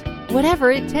 Bryant,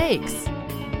 whatever it takes.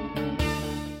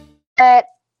 But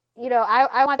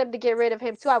I want them to get rid of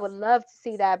him too. I would love to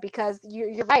see that, because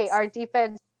you're right. Our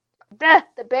defense, the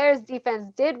Bears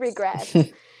defense, did regress,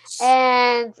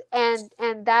 and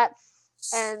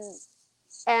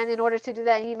in order to do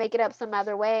that, you make it up some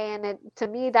other way. And to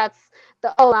me, that's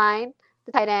the O-line,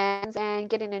 the tight ends, and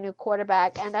getting a new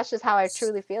quarterback. And that's just how I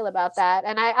truly feel about that.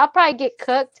 And I'll probably get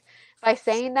cooked by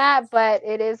saying that, but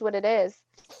it is what it is.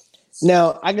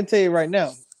 Now I can tell you right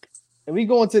now, if we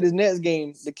go into this next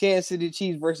game, the Kansas City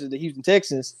Chiefs versus the Houston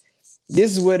Texans,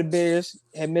 this is where the Bears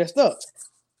have messed up.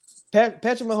 Patrick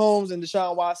Mahomes and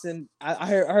Deshaun Watson, I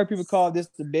heard people call this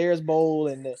the Bears Bowl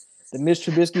and the Mitch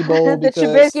Trubisky Bowl. The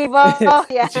Trubisky Bowl,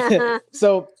 yeah.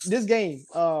 So this game,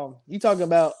 you talking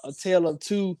about a tale of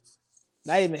 2,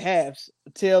 not even halves,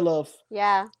 a tale of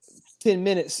 10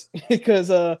 minutes because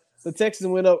the Texans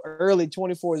went up early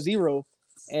 24-0.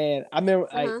 And I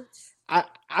remember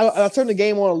I turned the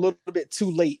game on a little bit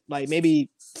too late, like maybe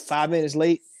 5 minutes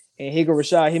late. And here go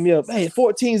Rashad hit me up. Hey,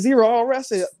 14-0 all right. I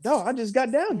said, dog, I just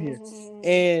got down here.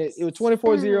 And it was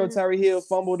 24-0. Tyree Hill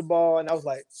fumbled the ball. And I was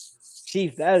like,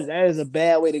 Chief, that is a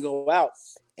bad way to go out.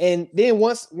 And then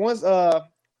once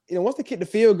they kicked the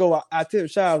field goal, I told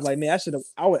Rashad, I was like, man,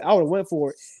 I would have went for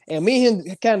it. And me and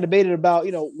him kind of debated about,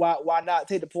 why not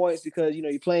take the points, because,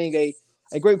 you're playing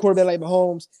a great quarterback like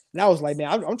Mahomes. And I was like,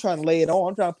 man, I'm trying to lay it on.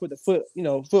 I'm trying to put the foot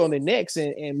on their necks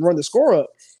and run the score up.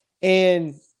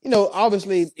 And,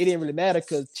 obviously it didn't really matter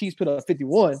because Chiefs put up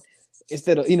 51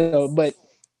 instead of, but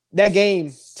that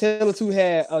game, tell of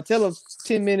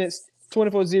 10 minutes,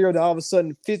 24-0 to all of a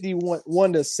sudden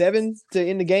 51-7 to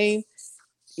end the game.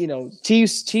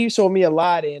 Chiefs showed me a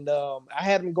lot. And I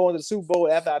had them going to the Super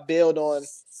Bowl after I bailed on,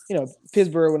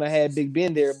 Pittsburgh when I had Big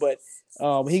Ben there. But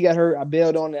When he got hurt, I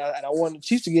bailed on it, and I wanted the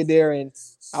Chiefs to get there. And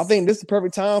I think this is the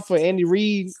perfect time for Andy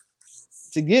Reid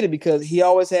to get it because he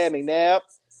always had McNabb,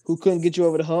 who couldn't get you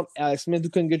over the hump, Alex Smith, who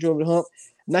couldn't get you over the hump.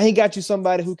 Now he got you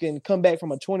somebody who can come back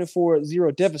from a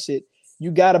 24-0 deficit.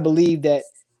 You got to believe that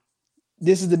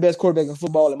this is the best quarterback in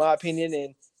football, in my opinion.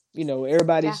 And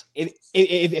everybody's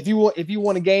if you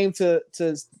want a game to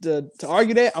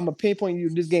argue that, I'm gonna pinpoint you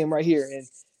this game right here and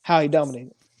how he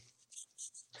dominated.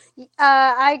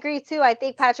 I agree too. I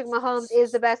think Patrick Mahomes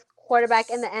is the best quarterback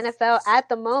in the NFL at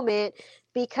the moment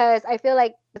because I feel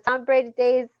like the Tom Brady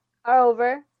days are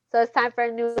over. So it's time for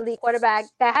a new elite quarterback.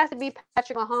 That has to be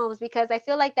Patrick Mahomes because I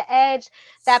feel like the edge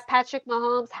that Patrick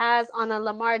Mahomes has on a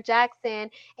Lamar Jackson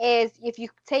is if you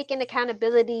take in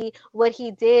accountability what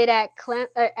he did at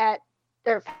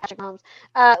Patrick Mahomes.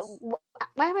 Why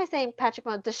am I saying Patrick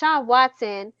Mahomes? Deshaun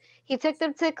Watson. He took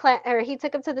them to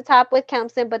the top with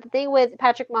Clemson. But the thing with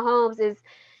Patrick Mahomes is,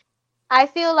 I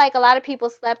feel like a lot of people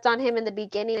slept on him in the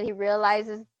beginning, and he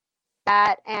realizes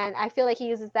that, and I feel like he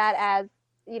uses that as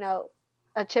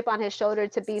a chip on his shoulder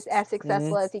to be as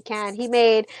successful as he can.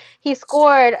 He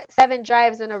scored 7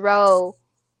 drives in a row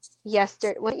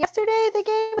yesterday. The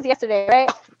game was yesterday, right?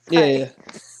 Sorry. Yeah.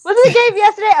 Was it the game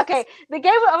yesterday? Okay.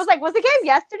 I was like, was the game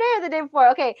yesterday or the day before?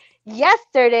 Okay.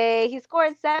 Yesterday, he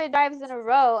scored 7 drives in a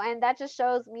row, and that just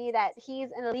shows me that he's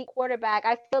an elite quarterback.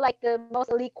 I feel like the most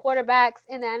elite quarterbacks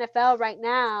in the NFL right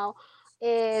now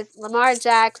is Lamar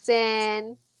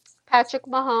Jackson, Patrick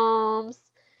Mahomes,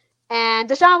 and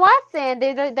Deshaun Watson.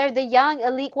 They're the young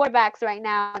elite quarterbacks right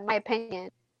now, in my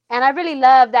opinion. And I really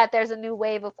love that there's a new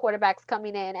wave of quarterbacks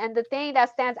coming in. And the thing that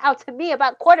stands out to me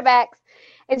about quarterbacks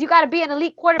is you got to be an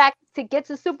elite quarterback to get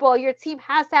to the Super Bowl. Your team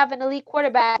has to have an elite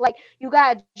quarterback. Like, you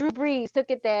got Drew Brees, took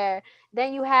it there.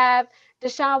 Then you have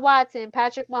Deshaun Watson,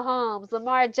 Patrick Mahomes,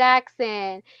 Lamar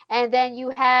Jackson. And then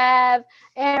you have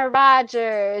Aaron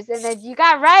Rodgers. And then you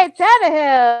got Ryan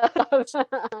Tannehill.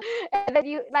 And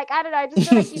then I don't know. I just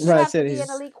feel like you have to be an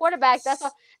elite quarterback.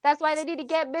 That's why they need to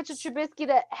get Mitchell Trubisky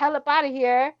the hell up out of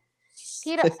here.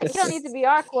 He don't need to be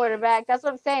our quarterback. That's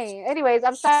what I'm saying. Anyways,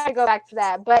 I'm sorry to go back to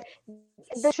that. But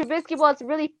the Trubisky Bowl, it's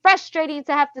really frustrating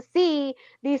to have to see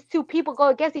these two people go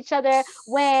against each other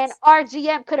when our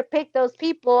GM could have picked those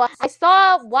people. I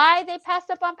saw why they passed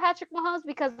up on Patrick Mahomes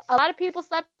because a lot of people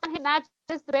slept on him, not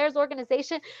just the Bears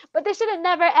organization, but they should have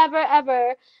never, ever,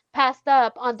 ever passed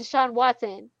up on Deshaun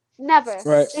Watson. Never.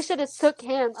 Right. They should have took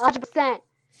him 100%.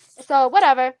 So,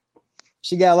 whatever.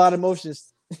 She got a lot of emotions.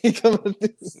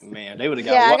 Man, they would have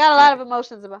got. Yeah, I got a lot of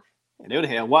emotions about. They would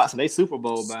have had Watson. They Super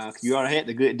Bowl bound. You already had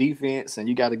the good defense, and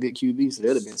you got a good QB, so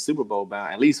they'd have been Super Bowl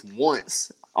bound at least once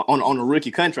on a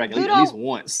rookie contract. At least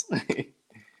once.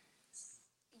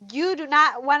 You do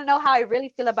not want to know how I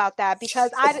really feel about that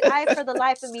because I for the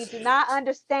life of me do not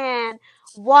understand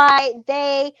why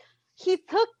he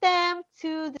took them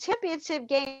to the championship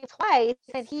game twice,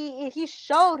 and he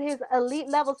showed his elite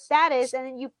level status, and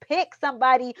then you pick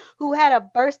somebody who had a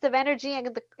burst of energy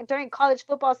during college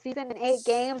football season in 8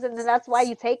 games, and then that's why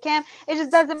you take him. It just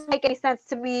doesn't make any sense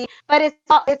to me. But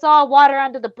it's all water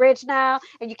under the bridge now,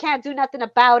 and you can't do nothing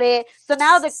about it. So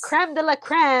now the creme de la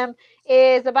creme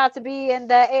is about to be in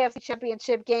the AFC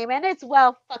Championship game, and it's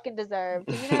well fucking deserved.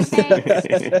 You know what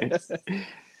I'm saying?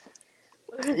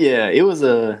 Yeah, it was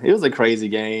a crazy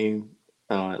game.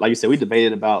 Like you said, we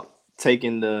debated about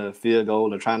taking the field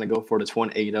goal or trying to go for the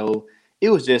 28-0. It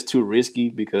was just too risky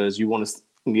because you want to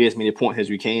get as many points as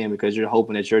you can because you're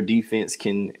hoping that your defense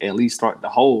can at least start the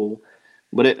hole.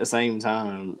 But at the same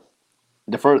time,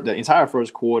 the entire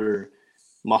first quarter,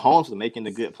 Mahomes was making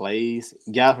the good plays.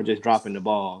 Guys were just dropping the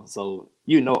ball. So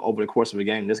over the course of the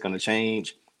game, that's going to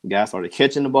change. Guys started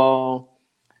catching the ball.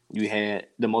 You had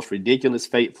the most ridiculous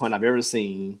fake punt I've ever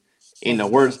seen in the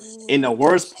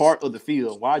worst part of the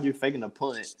field. Why are you faking a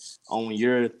punt on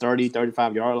your 30,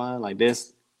 35-yard line? Like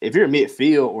this, if you're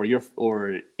midfield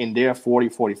or in their 40,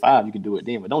 45, you can do it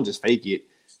then. But don't just fake it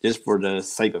just for the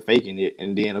sake of faking it.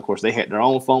 And then, of course, they had their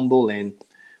own fumble and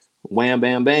wham,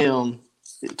 bam, bam,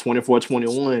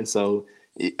 24-21. So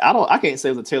I can't say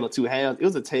it was a tale of two halves. It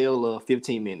was a tale of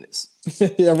 15 minutes.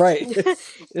 Yeah, right.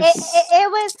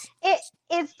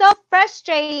 It's so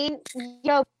frustrating,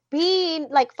 being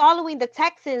like following the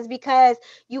Texans because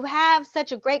you have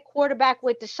such a great quarterback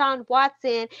with Deshaun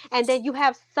Watson, and then you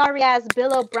have sorry ass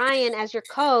Bill O'Brien as your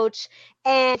coach,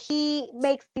 and he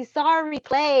makes these sorry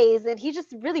plays, and he's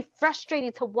just really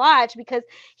frustrating to watch because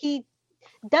he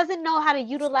doesn't know how to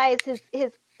utilize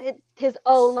his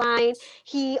O-line.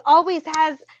 He always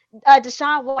has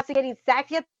Deshaun Watson getting sacked.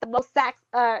 He had the most sacks.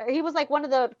 He was like one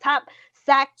of the top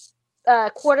sack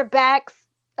quarterbacks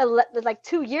like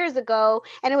 2 years ago,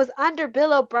 and it was under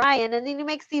Bill O'Brien, and then he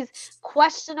makes these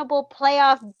questionable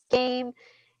playoff game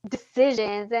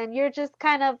decisions, and you're just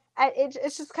kind of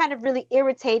it's just kind of really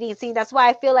irritating seeing. That's why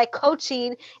I feel like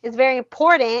coaching is very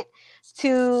important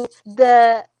to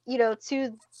the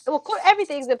to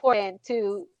everything's important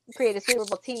to create a Super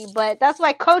Bowl team, but that's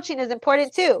why coaching is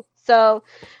important too. So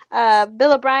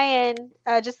Bill O'Brien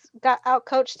just got out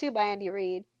coached too by Andy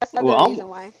Reid. That's another reason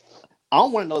why.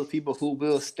 I'm one of those people who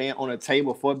will stand on a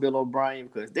table for Bill O'Brien,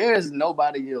 because there's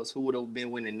nobody else who would have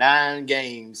been winning 9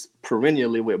 games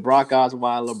perennially with Brock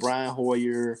Osweiler, Brian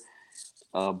Hoyer,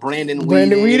 Brandon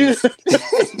Weeden.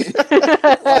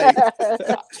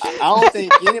 I don't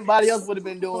think anybody else would have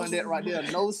been doing that right there.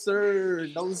 No, sir.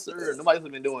 Nobody else would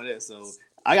have been doing that. So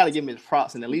I got to give him his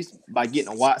props. And at least by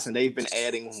getting Watson, they've been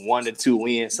adding 1 to 2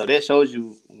 wins. So that shows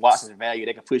you Watson's value.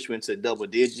 They can push you into double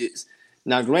digits.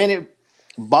 Now, granted,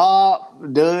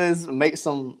 Bob does make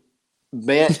some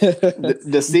bad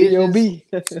decisions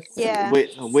yeah.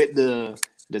 with the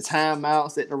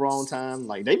timeouts at the wrong time.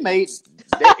 Like, they made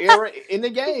that error in the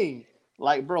game.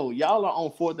 Like, bro, y'all are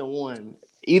on 4th and 1.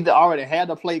 Either already had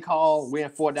the play call, we're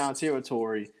in 4th down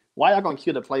territory. Why y'all gonna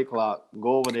kill the play clock,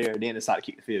 go over there, then decide to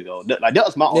kick the field goal? Like, that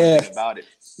was my only thing about it.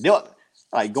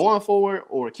 Like, going forward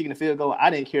or kicking the field goal, I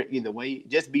didn't care either way.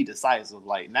 Just be decisive.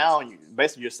 Like, now,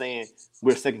 basically, you're saying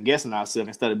we're second guessing ourselves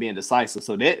instead of being decisive.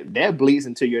 So that bleeds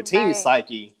into your team's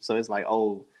psyche. So it's like,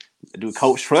 oh, do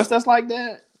coach trust us like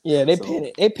that? Yeah, they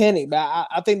panic. They panic. But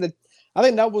I think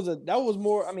that was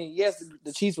more. I mean, yes,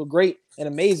 the Chiefs were great and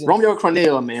amazing. Romeo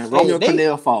Crennel, man.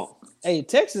 Crennel fault. Hey,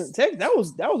 Texas, that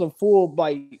was a full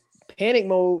like panic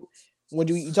mode. When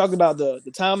you talk about the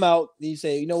timeout, you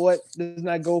say, you know what, let's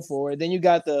not go for it. Then you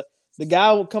got the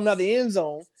guy coming out the end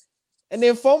zone and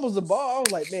then fumbles the ball. I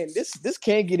was like, man, this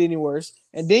can't get any worse.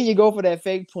 And then you go for that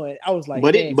fake punt. I was like,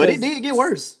 but it did get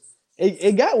worse.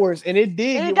 It got worse, and it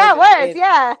did. It got worse, and,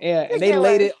 yeah. Yeah, and they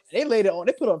laid it. They laid it on.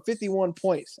 They put up 51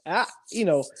 points. I'm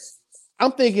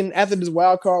thinking after this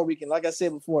wild card weekend, like I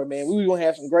said before, man, we were gonna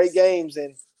have some great games,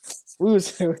 and we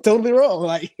was totally wrong.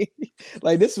 Like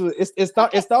this was it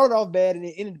started off bad and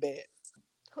it ended bad.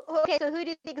 Okay, so who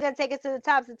do you think is gonna take it to the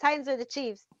top? The Titans or the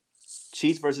Chiefs?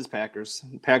 Chiefs versus Packers.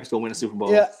 Packers gonna win the Super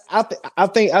Bowl. Yeah, I think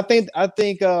if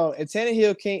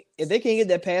Tannehill if they can't get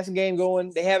that passing game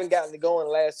going, they haven't gotten it going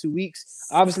the last 2 weeks.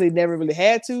 Obviously, they never really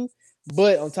had to.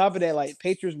 But on top of that, like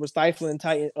Patriots were stifling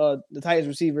the Titans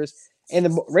receivers, and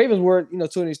the Ravens were,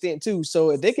 to an extent too.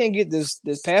 So if they can't get this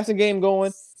passing game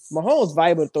going, Mahomes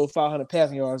viable to throw 500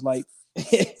 passing yards, and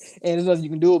there's nothing you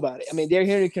can do about it. I mean, Derrick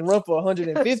Henry can run for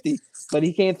 150, but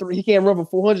he can't run for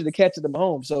 400 to catch it to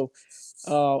Mahomes. So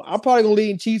I'm probably gonna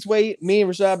lead Chiefs way. Me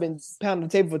and Rashad have been pounding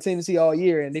the table for Tennessee all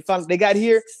year, and they got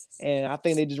here, and I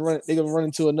think they're gonna run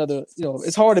into another.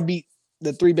 It's hard to beat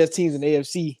the 3 best teams in the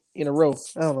AFC in a row.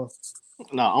 I don't know.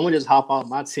 No, I'm gonna just hop off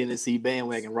my Tennessee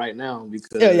bandwagon right now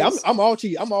because I'm all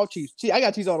Chiefs. I'm all Chiefs. I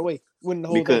got Chiefs all the way, winning the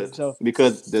whole thing. So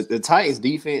because the Titans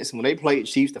defense, when they played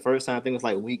Chiefs the first time, I think it was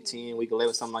like week 10, week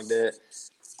 11, something like that.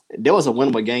 There was a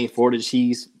winnable game for the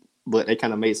Chiefs, but they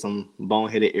kind of made some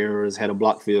boneheaded errors, had a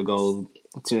blocked field goal.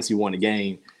 Tennessee won the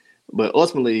game, but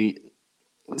ultimately,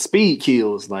 speed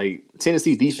kills. Like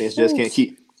Tennessee defense just can't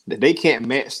keep. They can't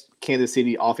match Kansas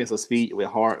City offensive speed with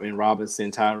Hartman,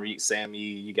 Robinson, Tyreek, Sammy.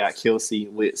 You got Kelsey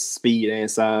with speed and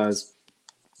size.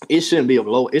 It shouldn't be a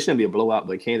blowout,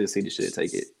 but Kansas City should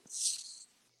take it.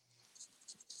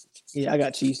 Yeah, I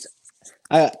got Chiefs.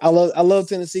 I love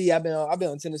Tennessee. I've been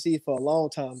on Tennessee for a long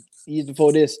time. Years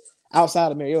before this,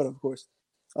 outside of Mariota, of course.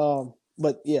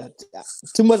 But yeah,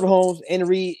 too much for Holmes. Andy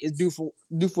Reid is due for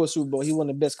a Super Bowl. He's one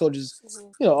of the best coaches,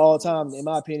 all time, in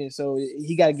my opinion. So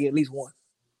he got to get at least one.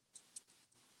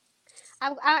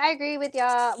 I agree with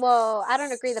y'all. Well, I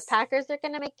don't agree the Packers are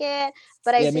going to make it,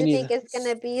 but I do think it's going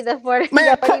to be the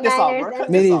 49ers.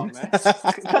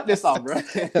 Cut this off, bro.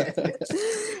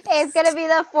 It's going to be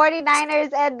the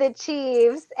 49ers and the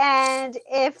Chiefs. And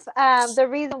if the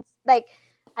reason,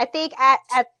 I think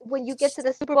at when you get to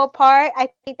the Super Bowl part, I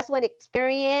think that's when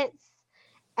experience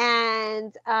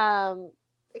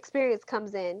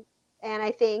comes in. And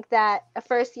I think that a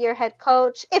first-year head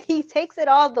coach, if he takes it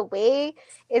all the way,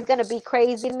 is going to be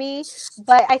crazy to me.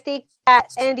 But I think that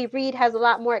Andy Reid has a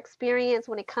lot more experience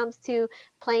when it comes to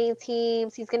playing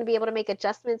teams. He's going to be able to make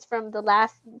adjustments from the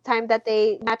last time that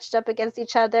they matched up against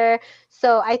each other.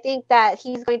 So I think that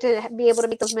he's going to be able to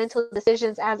make those mental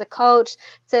decisions as a coach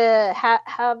to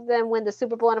have them win the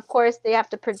Super Bowl. And, of course, they have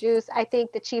to produce. I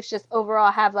think the Chiefs just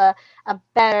overall have a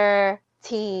better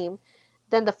team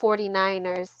than the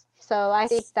 49ers. So I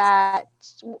think that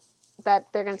they're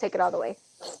going to take it all the way.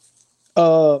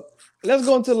 let's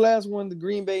go into the last one, the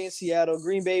Green Bay and Seattle.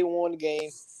 Green Bay won the game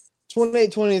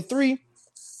 28-23.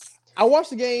 I watched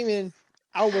the game and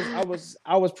I was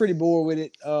pretty bored with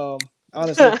it,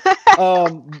 honestly.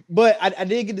 But I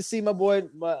did get to see my boy,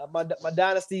 my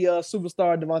dynasty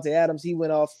superstar Devontae Adams. He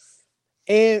went off,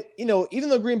 and even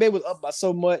though Green Bay was up by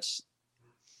so much,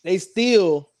 they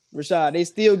still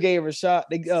gave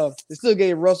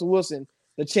Russell Wilson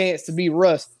the chance to beat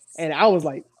Russ. And I was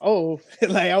like, oh,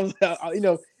 like I was,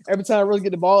 every time Russ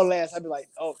get the ball last, I'd be like,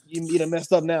 oh, you done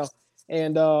messed up now.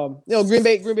 And Green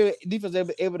Bay defense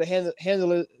able to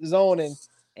handle his own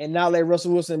and not let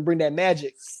Russell Wilson bring that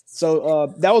magic.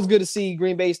 So that was good to see.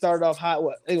 Green Bay started off hot.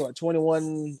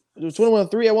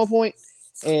 21-3 at one point,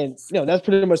 and that's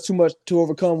pretty much too much to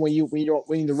overcome when you're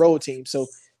the road team. So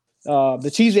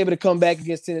the Chiefs were able to come back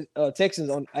against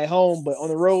Texans at home, but on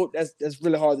the road, that's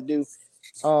really hard to do.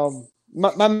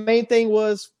 My main thing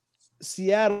was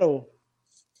Seattle.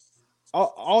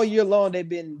 All year long, they've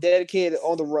been dedicated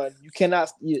on the run.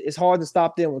 It's hard to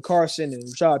stop them with Carson and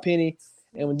Rashad Penny.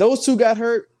 And when those two got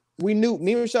hurt, me and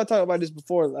Rashad talked about this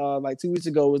before, like 2 weeks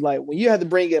ago. It was like when you had to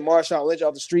bring in Marshawn Lynch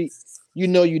off the street,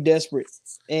 you're desperate.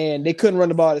 And they couldn't run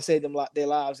the ball to save their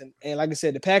lives. And like I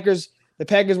said, the Packers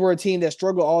were a team that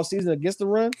struggled all season against the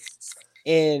run.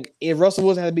 And if Russell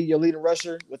Wilson had to be your leading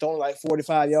rusher with only like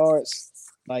 45 yards,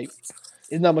 like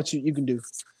there's not much you can do.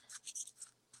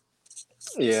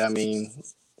 Yeah, I mean,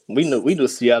 we knew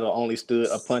Seattle only stood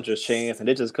a puncher's chance, and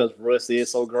it's just because Russ is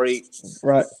so great,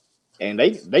 right? And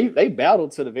they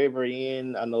battled to the very, very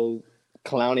end. I know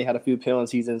Clowney had a few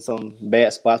penalties in some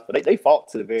bad spots, but they fought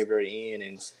to the very, very end,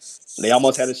 and they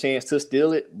almost had a chance to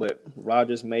steal it. But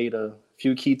Rodgers made a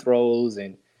few key throws,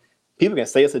 and people can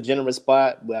say it's a generous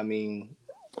spot, but I mean,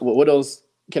 what else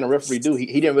can a referee do? He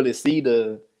didn't really see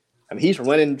he's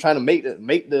running trying to make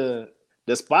the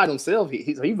spot himself.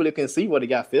 He really can see what the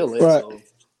guy feels. Right.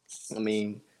 So, I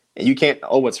mean, and you can't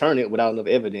overturn it without enough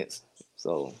evidence.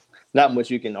 So, not much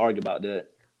you can argue about that.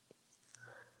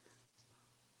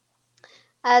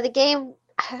 The game,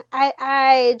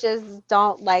 I just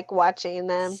don't like watching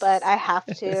them, but I have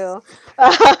to.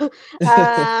 I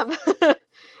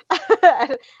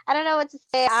don't know what to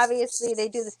say. Obviously, they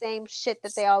do the same shit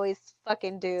that they always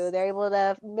fucking do. They're able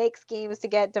to make schemes to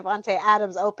get Devontae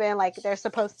Adams open like they're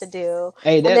supposed to do.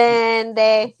 Hey, and then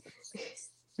they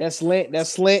that slant,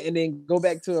 and then go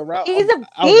back to a route. He's a beast.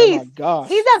 Oh my god,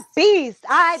 he's a beast.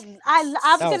 I'm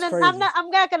not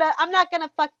gonna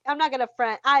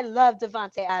front. I love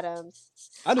Devontae Adams.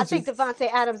 I think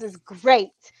Devontae Adams is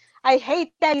great. I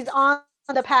hate that he's on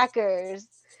the Packers.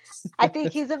 I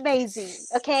think he's amazing.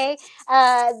 Okay,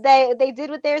 they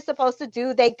did what they were supposed to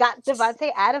do. They got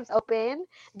Devontae Adams open.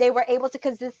 They were able to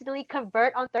consistently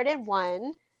convert on 3rd and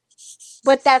 1,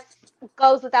 but that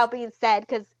goes without being said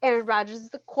because Aaron Rodgers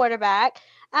is the quarterback.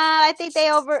 I think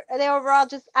they overall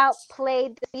just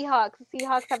outplayed the Seahawks. The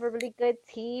Seahawks have a really good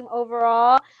team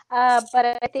overall,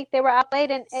 but I think they were outplayed,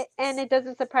 and it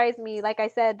doesn't surprise me. Like I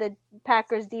said, the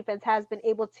Packers defense has been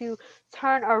able to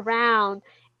turn around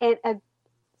in a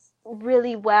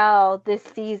really well this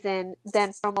season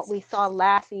than from what we saw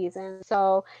last season.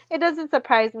 So it doesn't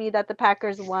surprise me that the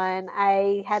Packers won.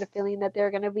 I had a feeling that they were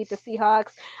going to beat the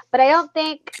Seahawks, but I don't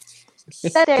think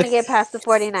that they're going to get past the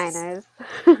 49ers.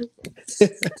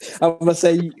 I'm going to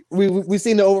say we've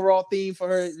seen the overall theme for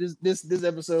her this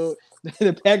episode.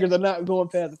 The Packers are not going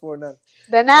past the 49ers.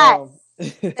 They're not.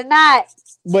 They're not.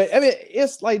 But I mean,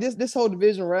 it's like this whole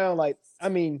division round. Like, I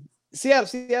mean,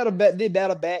 Seattle did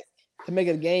battle back to make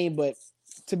it a game, but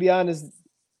to be honest,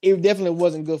 it definitely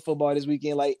wasn't good football this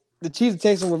weekend. Like the Chiefs and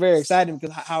Texans were very exciting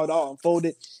because how it all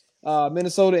unfolded.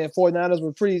 Minnesota and 49ers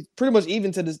were pretty much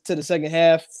even to the second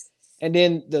half, and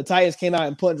then the Titans came out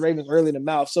and punched Ravens early in the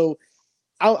mouth. So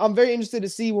I'm very interested to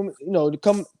see when to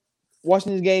come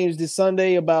watching these games this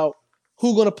Sunday about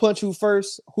who's going to punch who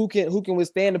first, who can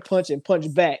withstand the punch and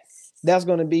punch back. That's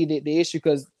going to be the issue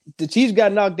because the Chiefs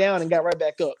got knocked down and got right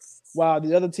back up, while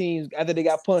the other teams, after they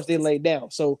got punched, they laid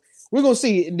down. So we're gonna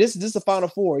see. This is the Final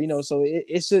Four, So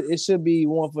it should be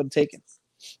one for the taking.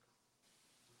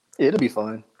 It'll be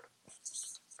fun.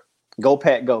 Go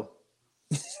Pack, go!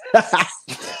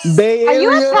 Bay Are Area.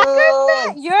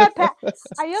 you a Packers fan?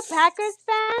 Are you a Packers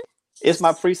fan? It's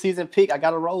my preseason pick. I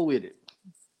gotta roll with it.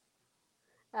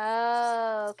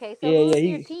 Oh, okay. So who's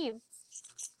your team?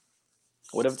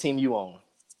 Whatever team you on.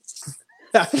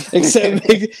 except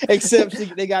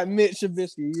they got Mitch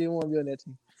Trubisky. You didn't want to be on that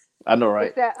team. I know,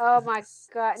 right? Oh my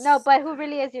god, no! But who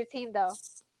really is your team, though?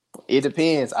 It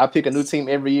depends. I pick a new team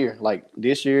every year. Like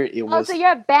this year, it was. Oh, so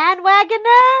you're a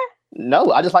bandwagoner?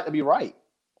 No, I just like to be right.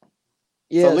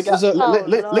 Yeah. look at So, Oh look Lord.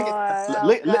 look look Oh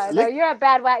look God. look. No, you're a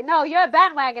bandwagon. No, you're a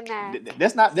bandwagon there.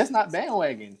 That's not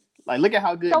bandwagon. Like, look at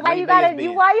how good So why Green you Bay has gotta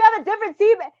been. why you have a different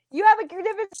team? You have a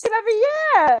different team every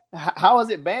year. How is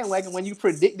it bandwagon when you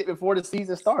predict it before the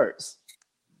season starts?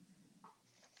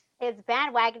 It's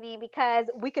bandwagoning because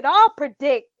we could all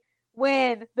predict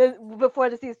when the before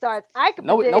the season starts. I could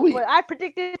No, predict we what I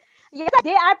predicted. Yes, I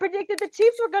did. I predicted the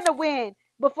Chiefs were gonna win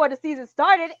before the season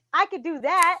started. I could do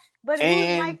that. But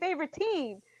who's my and favorite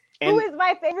team? Who and is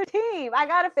my favorite team? I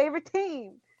got a favorite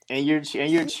team. you're You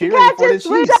cheering can't for the just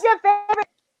switch up Chiefs. your favorite.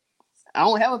 I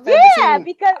don't have a favorite Yeah, team.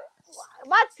 because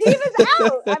my team is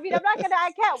out. I mean,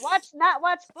 I can't not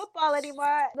watch football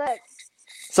anymore. Look,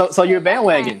 So you're a that's fine.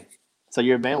 bandwagon. So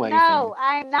you're a bandwagon No,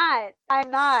 I'm not.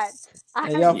 I'm not.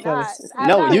 and y'all I'm funny. not. fan. I'm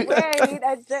No, not you wearing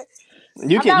a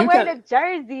you I'm can not you wearing can a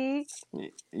jersey.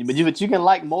 but you can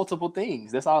like multiple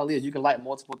things. That's all it is. You can like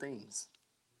multiple things.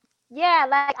 Yeah,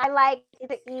 like I like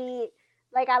to eat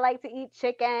I like to eat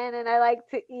chicken and I like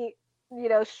to eat,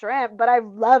 shrimp, but I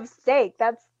love steak.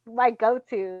 That's my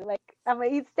go-to. Like I'm gonna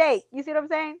eat steak. You see what I'm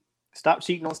saying? Stop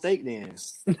cheating on steak then.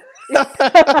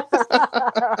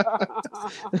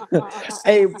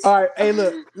 hey, all right. Hey,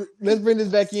 look, let's bring this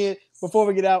back in before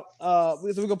we get out. So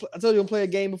we're gonna. I told you we're gonna play a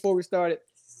game before we started.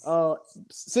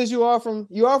 Since you are from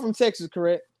Texas,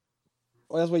 correct?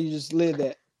 Or that's where you just lived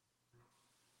at,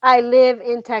 I live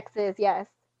in Texas, yes.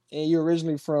 and you're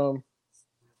originally from.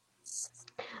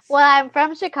 Well, I'm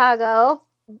from Chicago,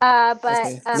 but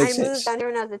Okay, I makes moved sense. down here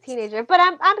when I was a teenager. But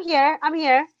I'm here. I'm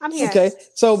here. I'm here. Okay,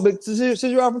 so but since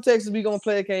you are from Texas, we're gonna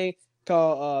play a game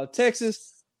called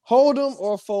Texas Hold'em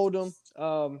or Fold'em.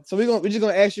 So we're just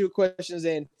gonna ask you questions,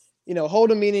 and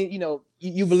Hold'em meaning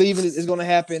you believe in it's gonna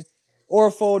happen, or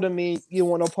Fold'em mean you don't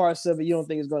want no parts of it, you don't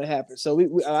think it's gonna happen. So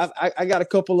I got a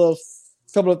couple of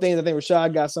things. I think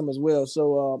Rashad got some as well.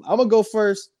 So I'm gonna go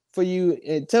first for you,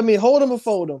 and tell me Hold'em or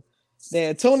Fold'em that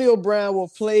Antonio Brown will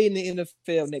play in the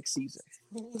NFL next season.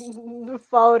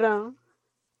 Fold'em.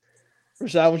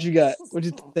 Rashad, what you got? What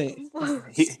you think?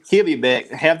 He'll be back.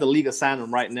 Have the league assign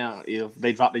him right now if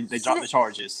they drop the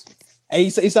charges. Hey, you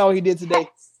saw what he did today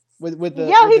with the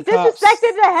Yo, with he the cops.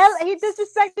 disrespected the hell. He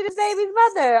disrespected his baby's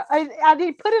mother. And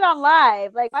he put it on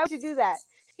live. Like, why would you do that?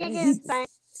 He can't get his sign.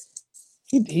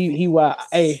 He wow.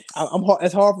 Hey, I'm hard.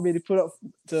 It's hard for me to put up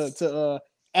to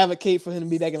advocate for him to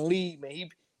be back in the league, man.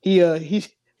 He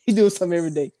doing something every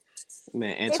day.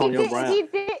 Man, Antonio Brown.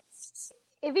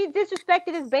 If he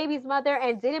disrespected his baby's mother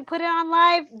and didn't put it on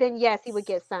live, then yes, he would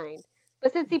get signed.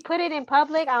 But since he put it in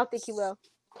public, I don't think he will.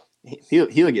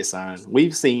 He'll get signed.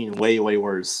 We've seen way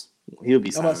worse. He'll be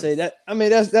signed. I'm about to say that. I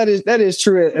mean, that is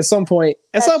true. At some point,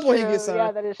 he gets signed.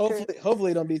 Yeah, that is true.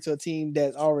 Hopefully, it don't be to a team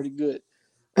that's already good.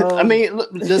 I mean,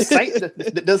 look, the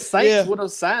Saints Yeah. would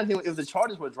have signed him if the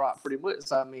charges were dropped pretty much.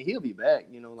 So I mean, he'll be back.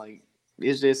 Like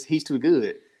it's just he's too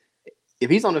good. If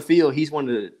he's on the field, he's one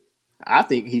of the. I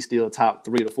think he's still top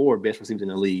 3 to 4 best receivers in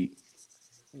the league.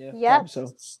 Yeah. Yep.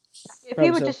 So If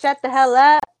he would just shut the hell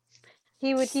up,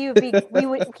 he would be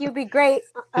great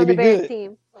on the Bears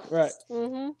team. Right.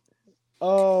 Mm-hmm.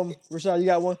 Rashad, you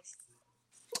got one?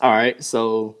 All right,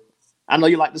 so I know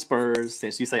you like the Spurs.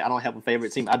 Since you say I don't have a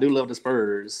favorite team, I do love the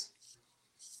Spurs.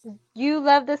 You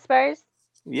love the Spurs?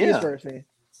 Yeah. He is Spurs fan.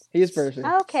 He is Spurs fan.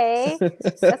 Okay.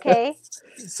 Okay.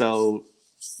 So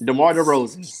DeMar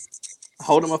DeRozan,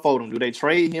 hold him or fold him. Do they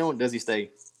trade him? Or does he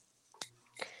stay?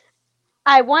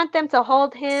 I want them to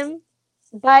hold him,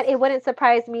 but it wouldn't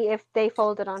surprise me if they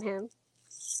folded on him.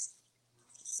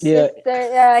 Yeah.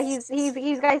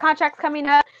 He's got contracts coming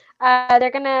up.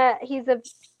 He's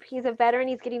a veteran.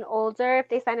 He's getting older. If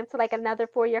they sign him to like another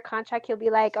 4-year contract, he'll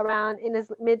be like around in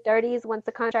his mid-30s once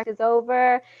the contract is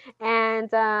over.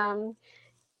 And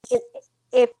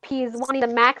if he's wanting the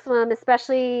maximum,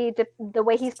 especially the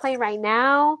way he's playing right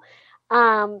now,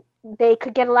 they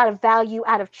could get a lot of value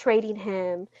out of trading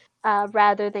him.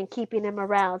 Rather than keeping him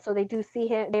around. So they do see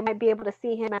him, they might be able to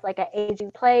see him as like an aging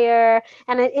player.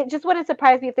 And it just wouldn't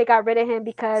surprise me if they got rid of him,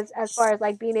 because as far as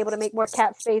like being able to make more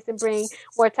cap space and bring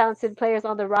more talented players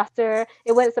on the roster,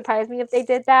 it wouldn't surprise me if they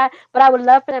did that. But I would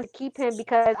love for them to keep him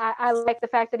because I like the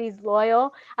fact that he's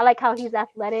loyal. I like how he's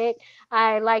athletic.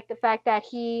 I like the fact that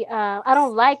I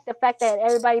don't like the fact that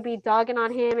everybody be dogging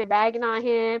on him and bagging on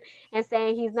him and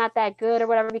saying he's not that good or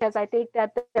whatever, because I think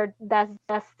that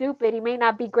that's stupid. He may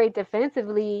not be great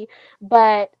defensively,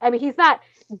 but I mean, he's not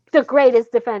the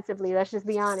greatest defensively. Let's just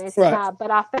be honest. He's not.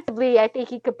 But offensively, I think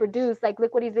he could produce. Like,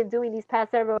 look what he's been doing these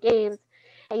past several games.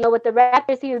 And with the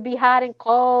Raptors, he would be hot and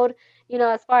cold.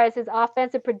 as far as his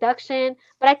offensive production.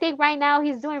 But I think right now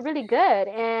he's doing really good,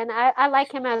 and I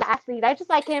like him as an athlete. I just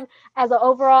like him as an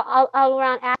overall all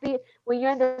around athlete. When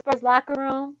you're in the Spurs locker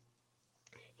room,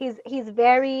 he's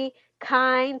very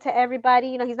kind to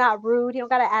everybody. He's not rude. He don't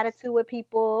got an attitude with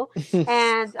people,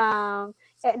 and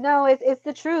no, it's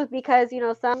the truth because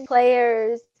some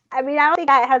players. I mean, I don't think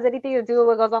that has anything to do with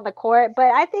what goes on the court, but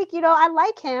I think I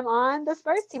like him on the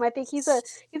Spurs team. I think he's a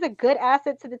good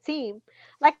asset to the team.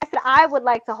 Like I said, I would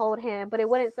like to hold him, but it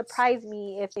wouldn't surprise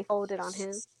me if they folded on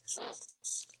him.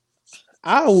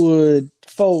 I would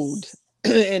fold,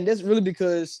 and that's really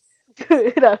because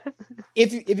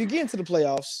if you get into the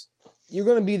playoffs, you're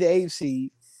going to be the 8th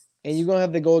seed, and you're going to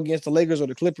have to go against the Lakers or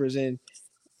the Clippers. And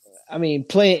I mean,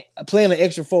 playing an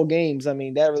extra 4 games, I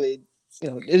mean, that really,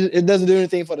 it doesn't do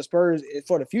anything for the Spurs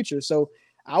for the future. So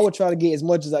I would try to get as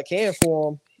much as I can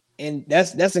for them, and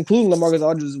that's including LaMarcus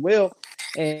Aldridge as well,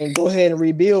 and go ahead and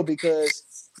rebuild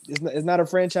because it's not a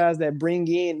franchise that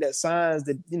signs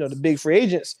the big free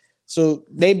agents. So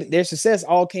their success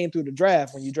all came through the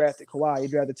draft. When you drafted Kawhi, you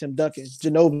drafted Tim Duncan,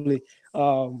 Ginobili,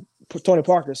 Tony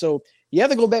Parker. So you have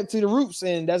to go back to the roots,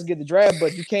 and that's get the draft.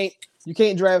 But you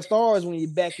can't draft stars when you're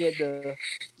back at the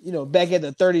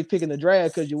 30th pick in the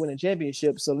draft because you're winning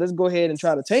championships. So let's go ahead and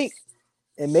try to tank,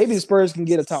 and maybe the Spurs can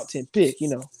get a top 10 pick.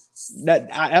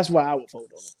 That's why I would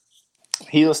fold on him.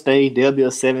 He'll stay. They'll be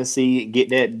a 7 seed, get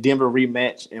that Denver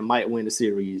rematch, and might win the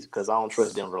series because I don't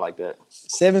trust Denver like that.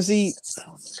 7 seed. I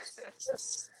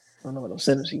don't know what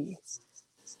 7 seed.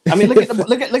 I mean, look at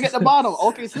the bottom.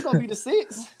 Okay, so it's gonna be the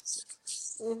 6.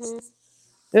 Mm-hmm.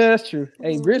 Yeah, that's true.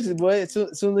 Hey, Grizzlies, boy, as soon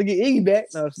as they get Iggy back,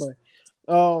 no, it's fine.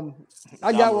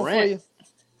 I got one for you.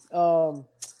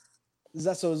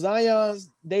 So Zion's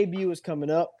debut is coming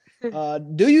up.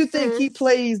 Do you think he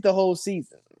plays the whole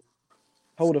season?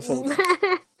 Hold a phone. Fold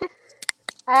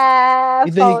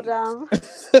him.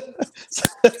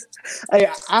 Hey,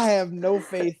 I have no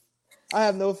faith.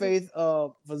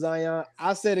 For Zion.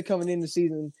 I said it coming in the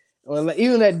season, or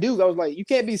even at Duke, I was like, you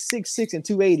can't be 6'6" and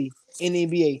 280 in the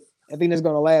NBA. I think that's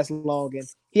going to last long, and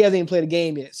he hasn't even played a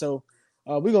game yet. So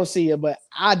we're going to see it, but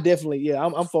I definitely,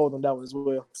 I'm folding on that one as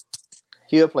well.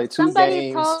 He'll play 2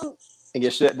 games and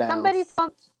get shut down. Somebody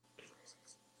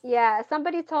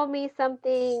told me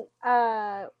something.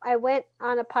 I went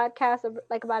on a podcast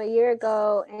like about a year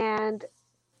ago, and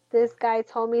this guy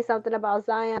told me something about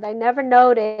Zion I never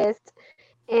noticed,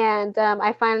 and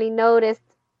I finally noticed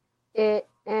it,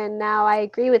 and now I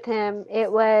agree with him. It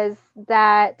was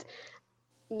that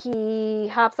he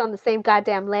hops on the same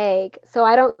goddamn leg. So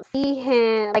I don't see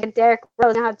him like Derrick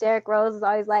Rose. You know how Derrick Rose is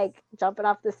always like jumping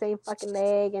off the same fucking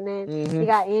leg, and then he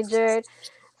got injured.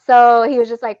 So he was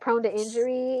just like prone to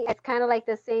injury. It's kind of like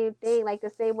the same thing, like the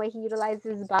same way he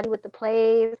utilizes his body with the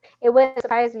plays. It wouldn't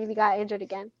surprise me if he got injured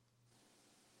again.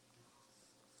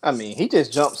 I mean, he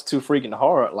just jumps too freaking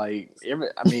hard. It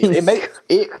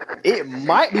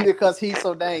might be because he's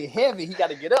so dang heavy, he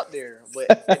got to get up there. But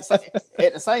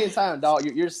at the same time, dog,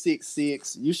 you're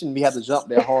 6'6". You shouldn't be having to jump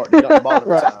that hard to jump the ball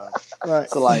every time. Right.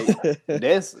 So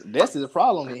that's the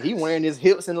problem. He wearing his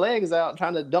hips and legs out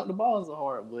trying to dunk the ball so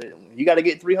hard. But you got to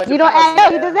get 300. You don't.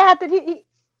 He doesn't have to. He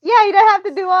doesn't have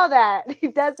to do all that. He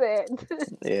doesn't.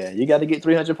 Yeah, you got to get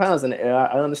 300 pounds in the air.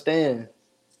 I understand.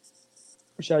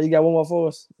 Rashad, you got one more for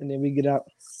us, and then we get out.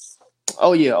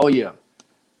 Oh yeah.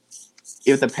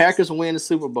 If the Packers win the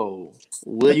Super Bowl,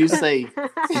 will you say?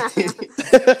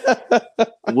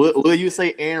 will you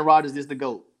say Aaron Rodgers is the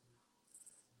GOAT?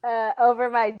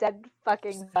 Over my dead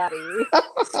fucking body.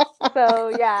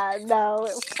 So yeah, no,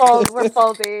 we're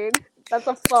folding. That's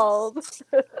a fold.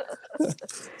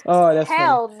 Oh, that's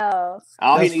hell funny. no.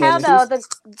 All he needs is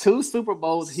 2 Super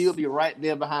Bowls. He'll be right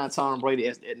there behind Tom Brady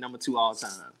at number 2 all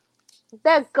time.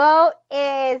 The GOAT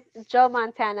is Joe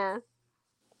Montana.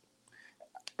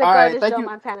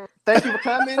 Montana. Thank you for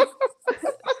coming.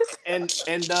 and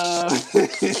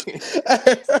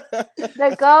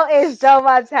The GOAT is Joe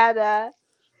Montana.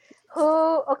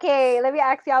 Let me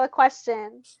ask y'all a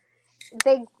question.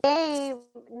 The game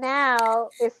now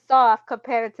is soft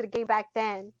compared to the game back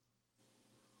then.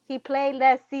 He played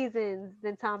less seasons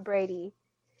than Tom Brady.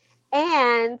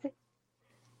 And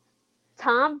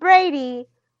Tom Brady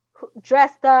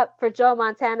dressed up for Joe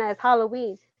Montana as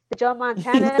Halloween. Did Joe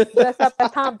Montana dress up as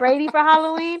Tom Brady for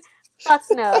Halloween? Fuck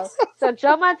no. So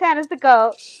Joe Montana's the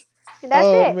GOAT. And that's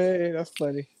it. Oh man, that's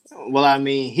funny. Well, I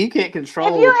mean, he can't control.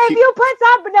 If you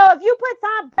put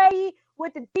Tom Brady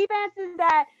with the defenses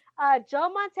that Joe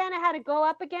Montana had to go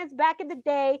up against back in the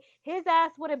day, his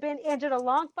ass would have been injured a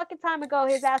long fucking time ago.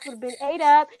 His ass would have been ate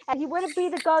up, and he wouldn't be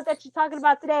the GOAT that you're talking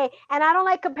about today. And I don't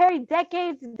like comparing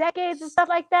decades and stuff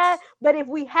like that. But if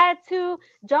we had to,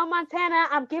 Joe Montana,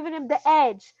 I'm giving him the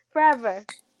edge forever.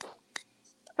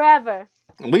 Forever.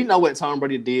 We know what Tom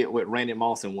Brady did with Randy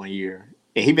Moss in 1 year.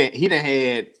 And he done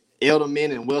had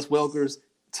Edelman and Wes Welkers.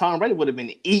 Tom Brady would have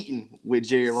been eating with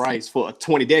Jerry Rice for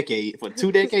 2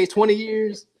 decades, 20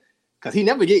 years, because he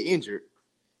never get injured.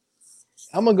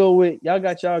 I'm gonna go with y'all.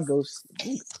 Got y'all ghosts.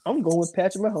 I'm going with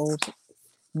Patrick Mahomes,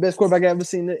 best quarterback I've ever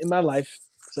seen in my life.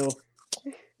 So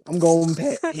I'm going with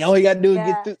Pat. All he got to do is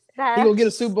get through. He gonna get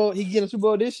a Super Bowl. He get a Super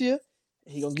Bowl this year.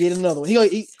 He gonna get another one.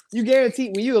 You guarantee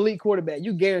when you elite quarterback,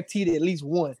 you guaranteed at least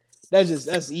one.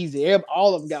 That's easy.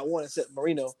 All of them got one except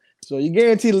Marino. So you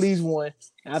guaranteed at least one.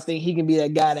 And I think he can be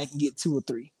that guy that can get 2 or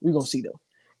 3. We're gonna see though.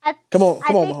 Come on,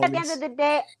 Mahomes. At the end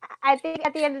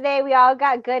of the day, we all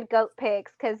got good GOAT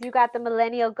picks because you got the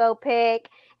millennial GOAT pick,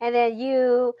 and then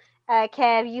you,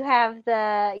 Kev, you have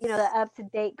the up to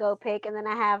date GOAT pick, and then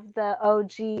I have the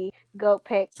OG GOAT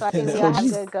pick. So I think we all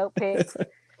have good GOAT picks.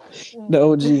 The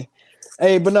OG.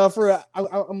 Hey, but no, for real,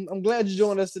 I'm glad you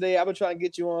joined us today. I've been trying to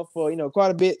get you on for quite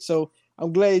a bit, so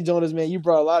I'm glad you joined us, man. You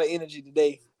brought a lot of energy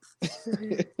today.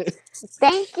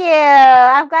 Thank you.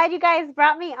 I'm glad you guys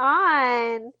brought me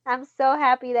on. I'm so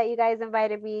happy that you guys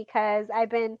invited me because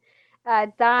I've been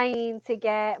dying to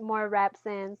get more reps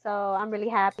in. So I'm really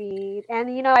happy. And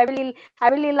I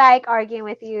really like arguing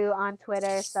with you on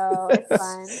Twitter. So it's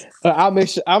fun.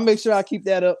 I'll make sure I keep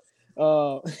that up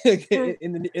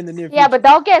in the near future. Yeah, but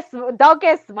don't get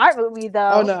smart with me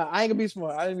though. Oh no, I ain't gonna be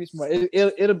smart.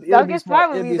 It'll be don't get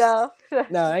smart with me though.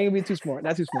 No, I ain't gonna be too smart.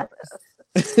 Not too smart.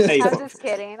 Hey, I'm just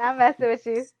kidding. I'm messing with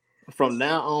you. From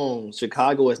now on,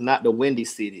 Chicago is not the Windy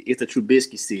City. It's the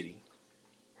Trubisky City.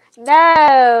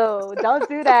 No, don't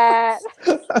do that.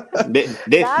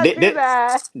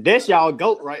 That's y'all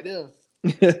GOAT right there.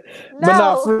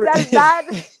 No, that's not.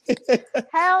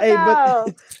 Hell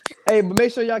no. But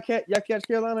make sure y'all catch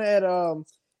Carolina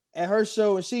at her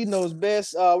show, and she knows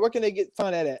best. Where can they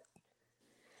find that at?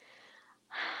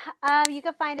 You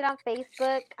can find it on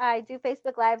Facebook. I do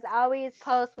Facebook Lives. I always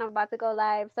post when I'm about to go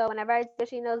live. So whenever I do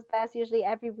She Knows Best, usually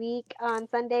every week on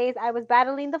Sundays, I was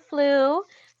battling the flu.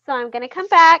 So I'm gonna come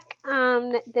back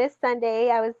this Sunday.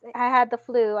 I had the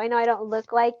flu. I know I don't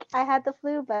look like I had the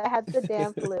flu, but I had the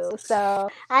damn flu. So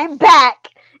I'm back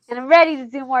and I'm ready to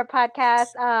do more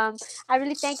podcasts. I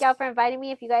really thank y'all for inviting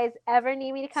me. If you guys ever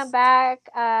need me to come back,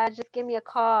 just give me a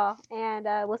call and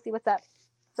we'll see what's up.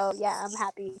 So yeah, I'm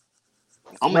happy.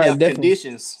 I'm gonna have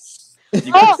conditions.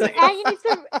 You gotta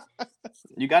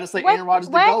say Aaron Rodgers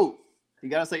the GOAT. You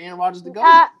gotta say Aaron Rodgers the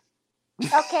GOAT.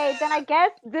 Okay, then I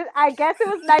guess it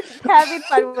was nice having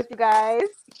fun with you guys.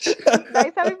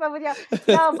 Nice having fun with you.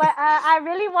 No, but I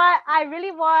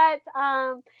really want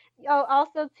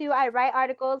also too, I write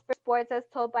articles for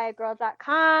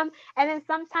sports.as-told-by-a-girl.com, and then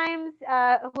sometimes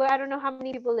I don't know how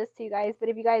many people listen to you guys, but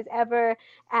if you guys ever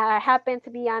happen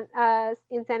to be on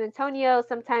in San Antonio,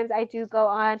 sometimes I do go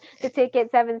on the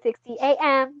Ticket 760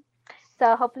 AM.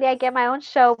 So hopefully I get my own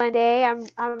show one day. I'm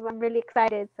really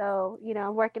excited. So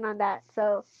I'm working on that.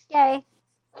 So yay!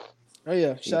 Oh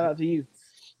yeah, shout out to you.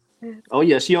 Oh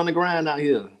yeah, she on the grind out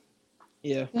here.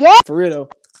 Yeah. For real though.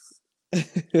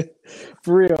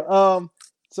 For real.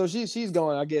 So she's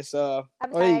going, I guess. I'm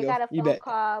sorry, I got a phone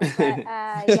call, but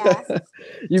yeah.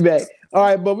 You back. All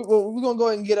right, but we're gonna go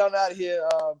ahead and get on out of here.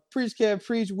 Preach Kev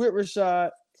Preach with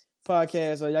Rashad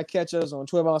podcast. Y'all catch us on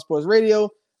 12 Ounce Sports Radio,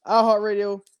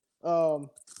 iHeartRadio.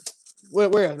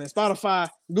 Where else, man? Spotify,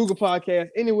 Google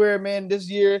Podcast, anywhere, man. This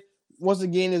year, once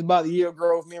again, is about the year of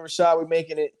growth. Me and Rashad, we're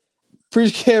making it.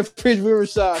 Preach Kev Preach with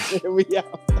Rashad. Here we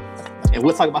out. And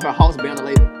we'll talk about her house banner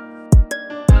later.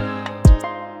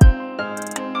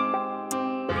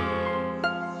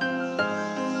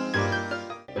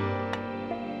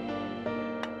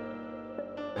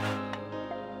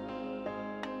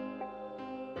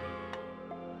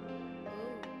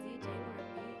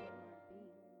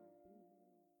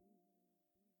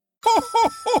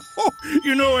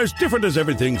 You know, as different as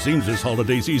everything seems this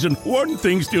holiday season, one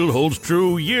thing still holds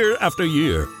true year after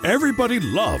year. Everybody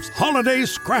loves holiday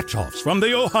scratch-offs from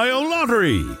the Ohio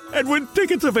Lottery. And with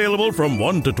tickets available from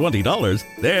 $1 to $20,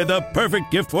 they're the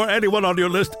perfect gift for anyone on your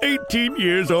list 18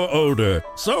 years or older.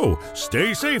 So,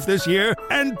 stay safe this year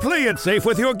and play it safe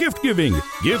with your gift giving.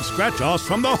 Give scratch-offs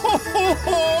from the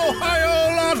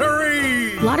Ohio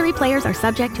Lottery! Lottery players are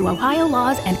subject to Ohio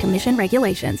laws and commission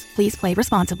regulations. Please play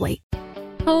responsibly.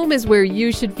 Home is where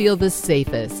you should feel the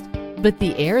safest, but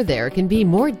the air there can be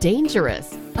more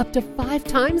dangerous. up to 5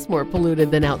 times more polluted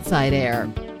than outside air.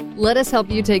 Let us help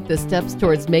you take the steps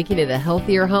towards making it a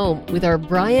healthier home with our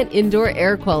Bryant Indoor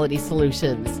Air Quality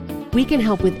Solutions. We can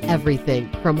help with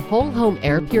everything from whole home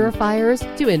air purifiers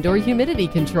to indoor humidity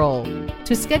control.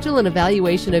 To schedule an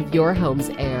evaluation of your home's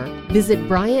air, visit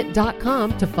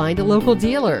Bryant.com to find a local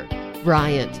dealer.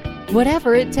 Bryant,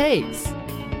 whatever it takes.